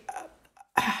the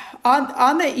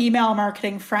email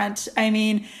marketing front, I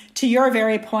mean, to your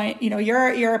very point,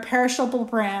 you're a perishable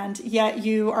brand, yet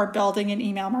you are building an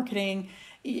email marketing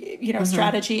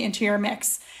strategy into your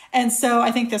mix. And so I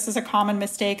think this is a common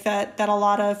mistake that a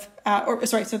lot of,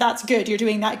 so that's good. You're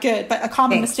doing that good. But a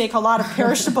common mistake a lot of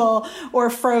perishable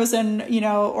or frozen,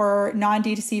 or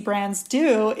non-D2C brands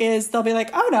do is they'll be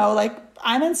like, oh no, like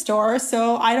I'm in store,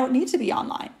 so I don't need to be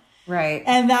online. Right.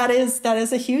 And that is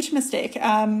a huge mistake.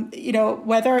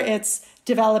 Whether it's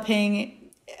developing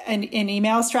an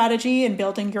email strategy and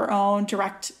building your own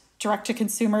direct to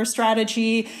consumer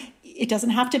strategy, it doesn't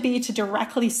have to be to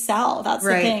directly sell. That's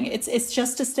the thing. It's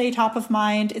just to stay top of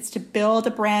mind. It's to build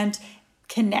a brand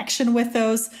connection with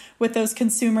those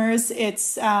consumers.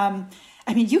 It's,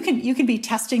 you can be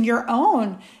testing your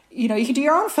own, you can do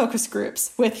your own focus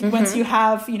groups with once you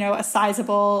have, a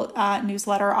sizable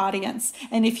newsletter audience.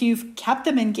 And if you've kept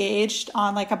them engaged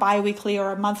on like a biweekly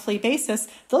or a monthly basis,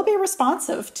 they'll be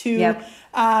responsive to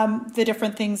the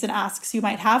different things and asks you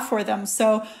might have for them.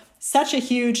 So such a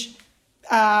huge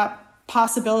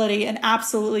possibility, and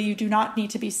absolutely you do not need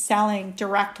to be selling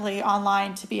directly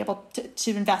online to be able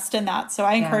to invest in that. So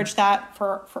I encourage that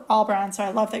for all brands. So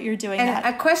I love that you're doing that.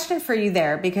 And a question for you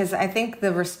there, because I think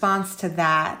the response to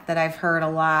that I've heard a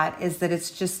lot is that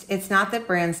it's not that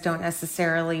brands don't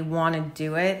necessarily want to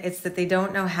do it. It's that they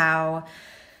don't know how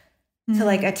to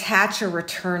like attach a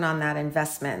return on that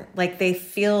investment. Like they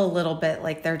feel a little bit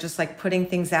like they're just like putting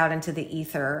things out into the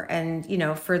ether. And, you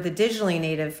know, for the digitally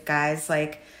native guys,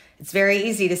 like it's very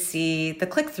easy to see the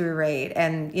click-through rate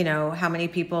and, you know, how many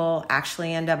people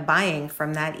actually end up buying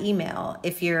from that email.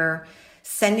 If you're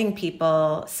sending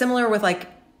people, similar with like,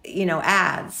 you know,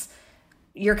 ads,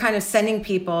 you're kind of sending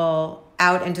people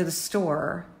out into the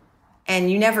store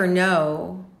and you never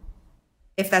know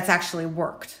if that's actually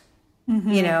worked.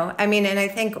 You know, I mean, and I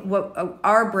think what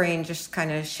our brain just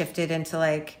kind of shifted into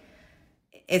like,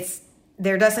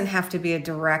 there doesn't have to be a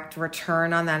direct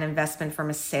return on that investment from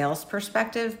a sales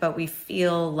perspective, but we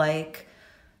feel like,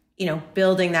 you know,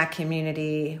 building that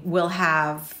community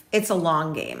it's a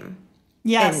long game.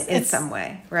 Yes, in some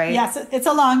way, right? Yes, it's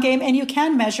a long game, and you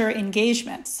can measure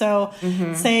engagement. So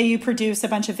say you produce a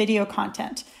bunch of video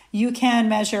content. You can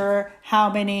measure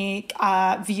how many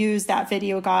views that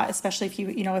video got, especially if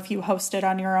you host it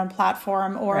on your own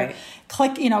platform, or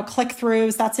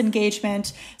click-throughs, that's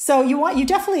engagement. So you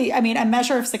definitely, I mean, a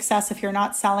measure of success if you're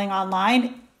not selling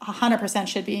online, 100%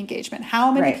 should be engagement.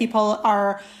 How many people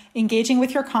are engaging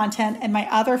with your content? And my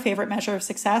other favorite measure of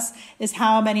success is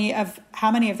how many of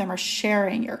them are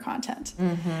sharing your content,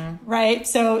 right?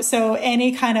 So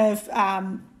any kind of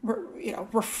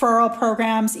referral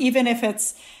programs, even if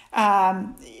it's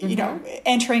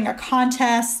entering a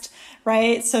contest,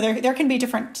 right? So there can be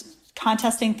different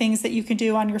contesting things that you can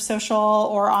do on your social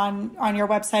or on your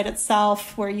website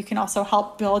itself, where you can also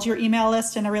help build your email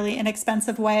list in a really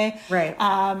inexpensive way. Right.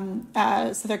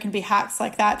 So there can be hacks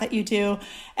like that you do.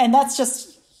 And that's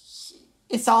just,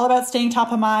 it's all about staying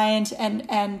top of mind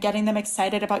and getting them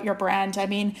excited about your brand. I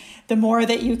mean, the more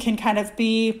that you can kind of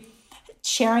be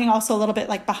sharing also a little bit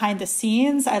like behind the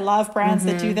scenes. I love brands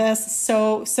that do this.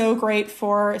 So great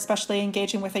for especially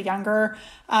engaging with a younger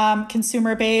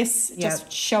consumer base,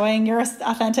 just showing your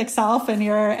authentic self and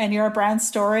your brand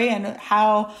story and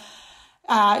how,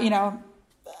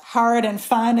 hard and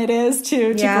fun it is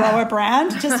to grow a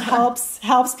brand. Just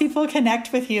helps people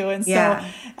connect with you. And so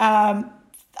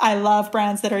I love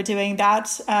brands that are doing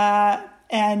that.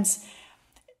 And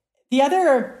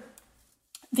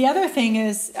the other thing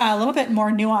is a little bit more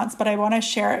nuanced, but I want to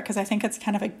share it because I think it's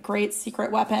kind of a great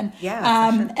secret weapon. Yeah,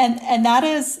 for sure. And that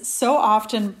is, so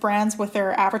often brands with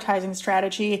their advertising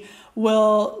strategy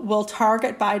will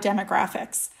target by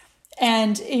demographics.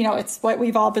 And, it's what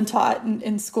we've all been taught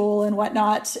in school and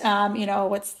whatnot.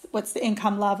 What's the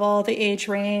income level, the age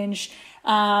range,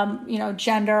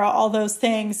 gender, all those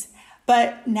things.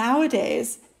 But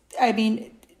nowadays, I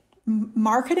mean,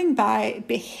 marketing by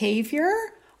behavior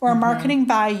or marketing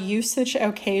by usage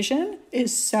occasion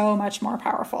is so much more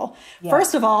powerful. Yeah.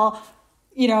 First of all,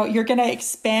 you're going to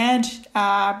expand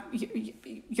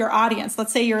your audience.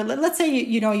 Let's say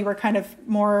you were kind of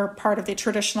more part of the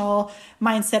traditional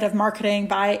mindset of marketing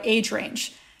by age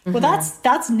range. Well,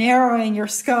 that's narrowing your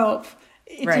scope,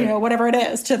 whatever it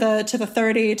is, to the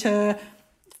 30 to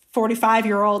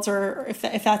 45-year-olds, or if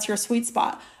that's your sweet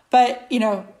spot. But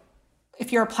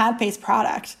if you're a plant-based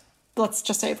product, let's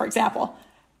just say, for example,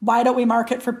 why don't we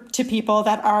market to people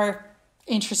that are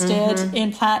interested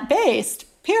in plant-based,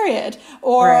 period?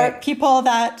 Or people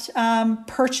that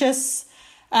purchase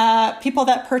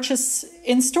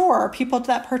in store, people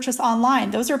that purchase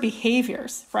online. Those are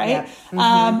behaviors, right?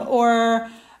 Yeah.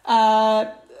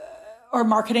 Or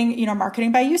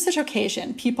marketing by usage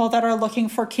occasion. People that are looking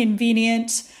for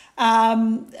convenient,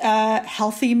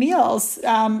 healthy meals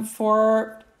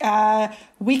for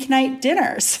weeknight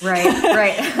dinners. Right.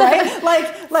 Right. Like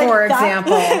for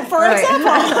example,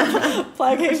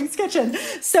 Plug-Haven's Kitchen.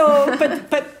 So,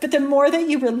 but the more that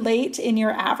you relate in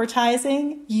your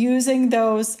advertising, using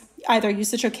those either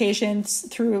usage occasions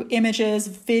through images,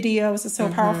 videos is so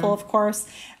powerful, of course,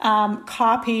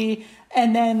 copy,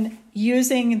 and then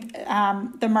using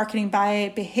the marketing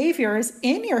by behaviors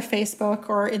in your Facebook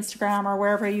or Instagram or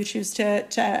wherever you choose to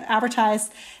advertise,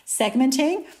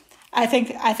 segmenting. I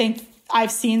think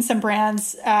I've seen some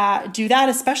brands do that,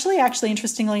 especially, actually,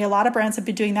 interestingly, a lot of brands have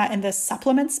been doing that in the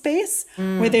supplement space,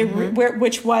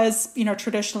 which was,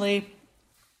 traditionally,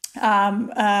 for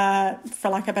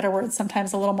lack of a better word,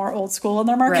 sometimes a little more old school in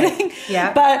their marketing. Right.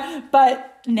 Yeah. But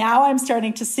now I'm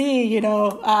starting to see,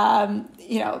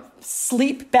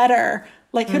 sleep better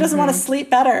Like, who doesn't want to sleep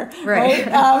better, right?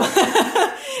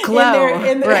 Glow,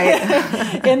 in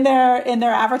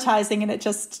their advertising, and it's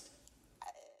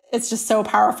just so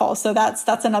powerful. So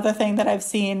that's another thing that I've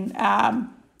seen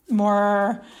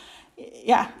more.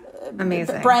 Yeah,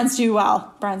 amazing. Brands do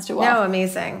well. No,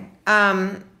 amazing.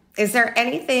 Is there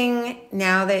anything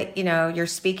now that you're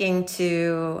speaking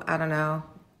to? I don't know,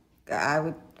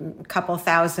 a couple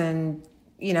thousand,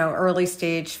 early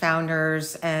stage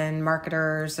founders and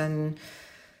marketers and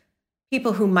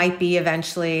people who might be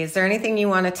eventually. Is there anything you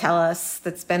want to tell us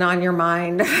that's been on your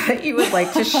mind that you would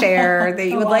like to share, that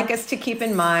you would like us to keep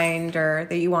in mind, or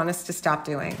that you want us to stop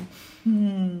doing?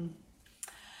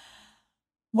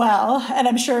 Well, and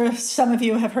I'm sure some of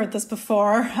you have heard this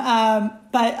before,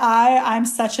 but I'm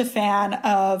such a fan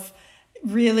of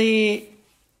really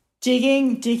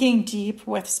digging deep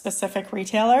with specific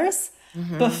retailers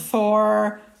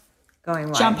before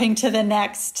jumping to the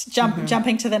next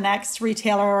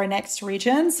retailer or next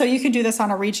region. So you can do this on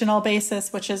a regional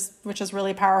basis, which is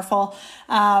really powerful,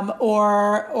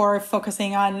 or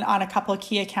focusing on a couple of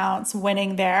key accounts,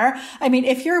 winning there. I mean,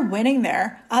 if you're winning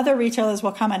there, other retailers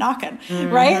will come a knocking,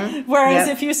 right? Whereas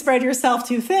if you spread yourself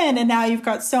too thin, and now you've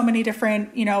got so many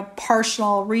different,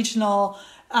 partial, regional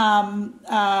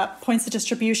points of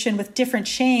distribution with different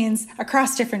chains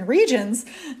across different regions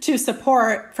to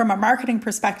support from a marketing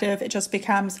perspective, it just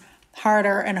becomes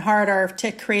harder and harder to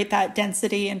create that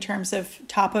density in terms of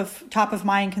top of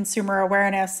mind consumer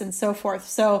awareness and so forth.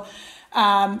 So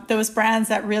those brands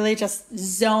that really just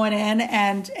zone in,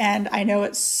 and I know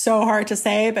it's so hard to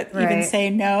say, but even say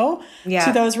no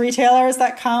to those retailers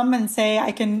that come and say,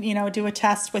 I can, do a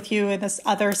test with you in this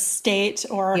other state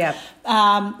or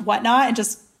whatnot, and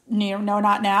just, no,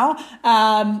 not now.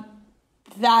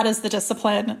 That is the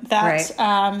discipline that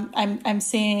I'm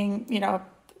seeing,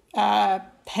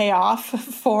 pay off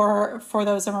for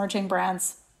those emerging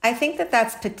brands. I think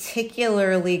that's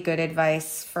particularly good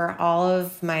advice for all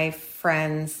of my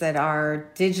friends that are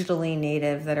digitally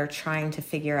native, that are trying to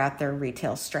figure out their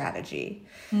retail strategy.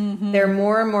 There are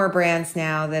more and more brands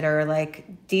now that are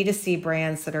like D2C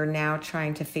brands that are now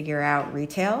trying to figure out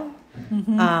retail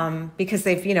because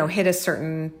they've, hit a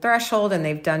certain threshold and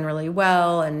they've done really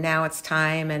well, and now it's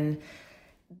time. And,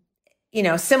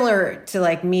 similar to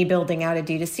like me building out a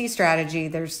D2C strategy,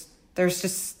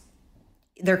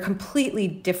 they're completely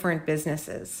different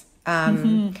businesses.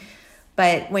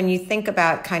 But when you think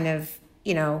about kind of,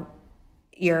 you're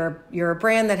a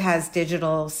brand that has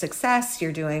digital success,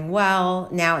 you're doing well.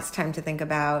 Now it's time to think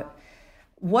about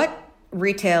what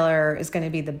retailer is going to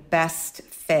be the best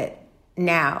fit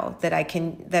now that I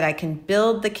can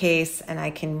build the case, and I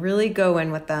can really go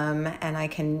in with them, and I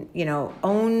can,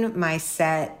 own my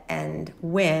set and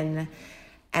win.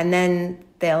 And then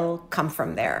they'll come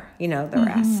from there, the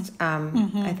rest.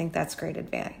 I think that's great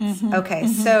advice. Okay.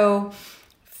 So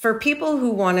for people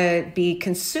who want to be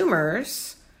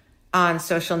consumers on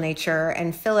Social Nature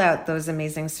and fill out those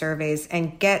amazing surveys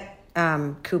and get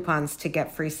coupons to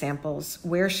get free samples,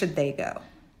 where should they go?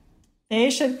 They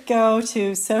should go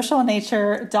to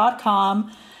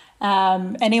socialnature.com.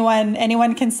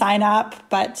 Anyone can sign up,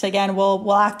 but again,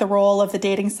 we'll act the role of the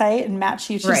dating site and match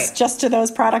you just to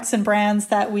those products and brands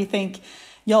that we think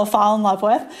you'll fall in love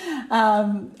with.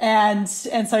 And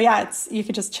so, you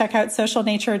can just check out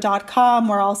socialnature.com.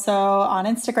 We're also on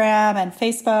Instagram and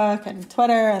Facebook and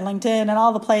Twitter and LinkedIn and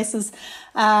all the places,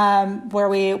 where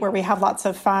we have lots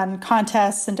of fun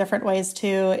contests and different ways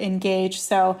to engage.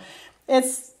 So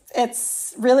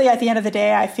it's really, at the end of the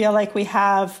day, I feel like we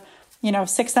have,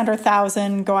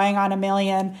 600,000 going on 1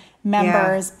 million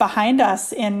members behind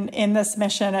us in this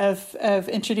mission of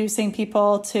introducing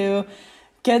people to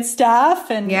good stuff,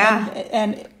 and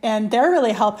they're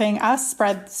really helping us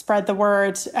spread the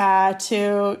word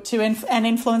and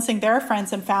influencing their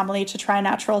friends and family to try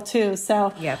natural too.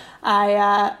 So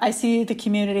I see the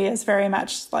community as very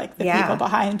much like the people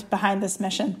behind this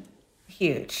mission.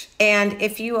 Huge. And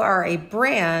if you are a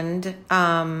brand,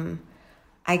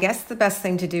 I guess the best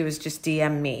thing to do is just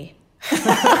DM me.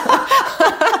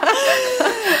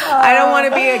 I don't want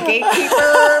to be a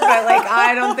gatekeeper, but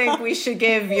I don't think we should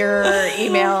give your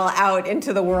email out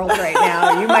into the world right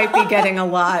now. You might be getting a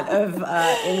lot of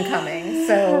incoming.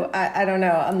 So I don't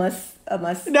know, unless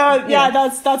no,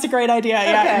 that's a great idea.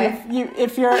 Okay. Yeah,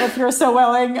 if you're so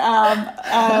willing.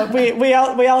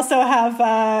 We also have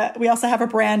a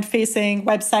brand facing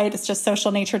website. It's just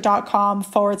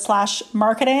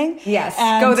socialnature.com/marketing. Yes,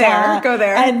 and, go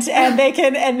there, and they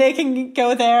can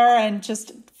go there and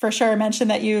just for sure mention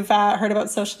that you've heard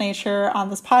about Social Nature on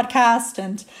this podcast.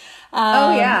 And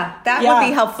that would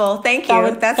be helpful. Thank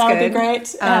you. That's that good. Would be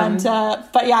great. And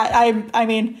but I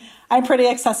mean, I'm pretty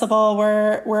accessible.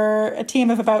 We're a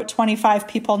team of about 25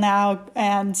 people now,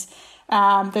 and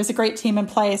there's a great team in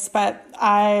place, but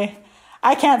I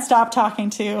can't stop talking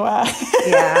to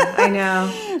yeah, I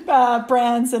know.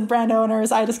 Brands and brand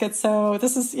owners. I just get so,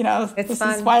 this is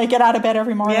fun. why I get out of bed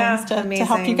every morning, to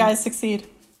help you guys succeed.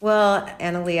 Well,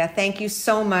 Analia, thank you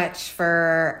so much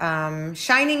for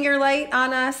shining your light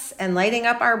on us and lighting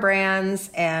up our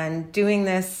brands and doing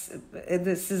this.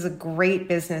 This is a great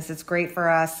business. It's great for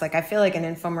us. Like, I feel like an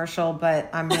infomercial, but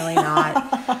I'm really not.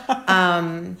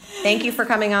 Thank you for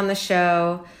coming on the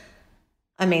show.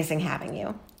 Amazing having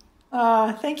you.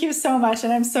 Thank you so much.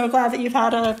 And I'm so glad that you've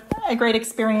had a great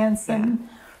experience and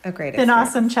been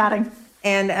awesome chatting.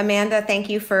 And Amanda,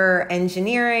 thank you for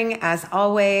engineering as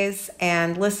always.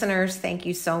 And listeners, thank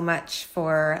you so much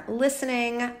for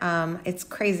listening. It's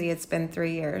crazy. It's been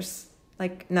 3 years,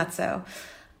 like nutso.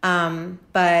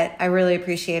 But I really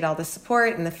appreciate all the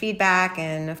support and the feedback,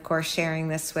 and of course, sharing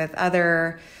this with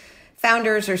other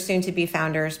founders or soon to be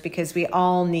founders, because we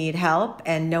all need help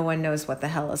and no one knows what the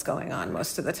hell is going on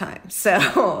most of the time.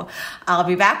 So I'll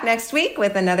be back next week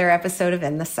with another episode of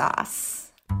In the Sauce.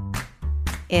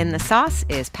 In the Sauce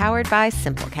is powered by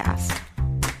Simplecast.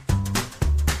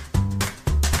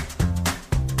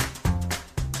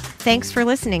 Thanks for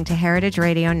listening to Heritage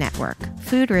Radio Network,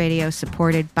 food radio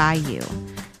supported by you.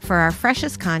 For our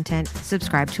freshest content,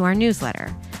 subscribe to our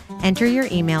newsletter. Enter your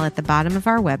email at the bottom of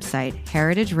our website,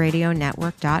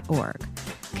 heritageradionetwork.org.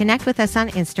 Connect with us on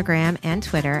Instagram and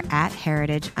Twitter at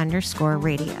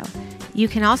 @heritage_radio. You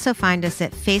can also find us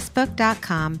at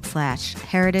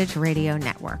facebook.com/Heritage Radio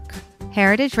Network.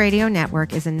 Heritage Radio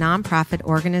Network is a nonprofit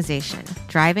organization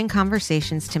driving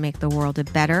conversations to make the world a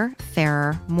better,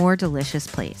 fairer, more delicious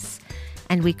place.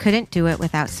 And we couldn't do it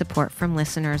without support from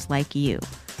listeners like you.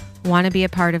 Want to be a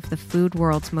part of the food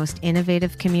world's most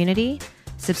innovative community?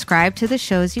 Subscribe to the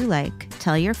shows you like,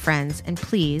 tell your friends, and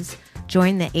please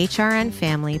join the HRN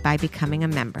family by becoming a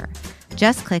member.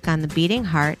 Just click on the beating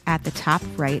heart at the top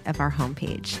right of our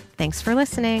homepage. Thanks for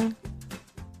listening.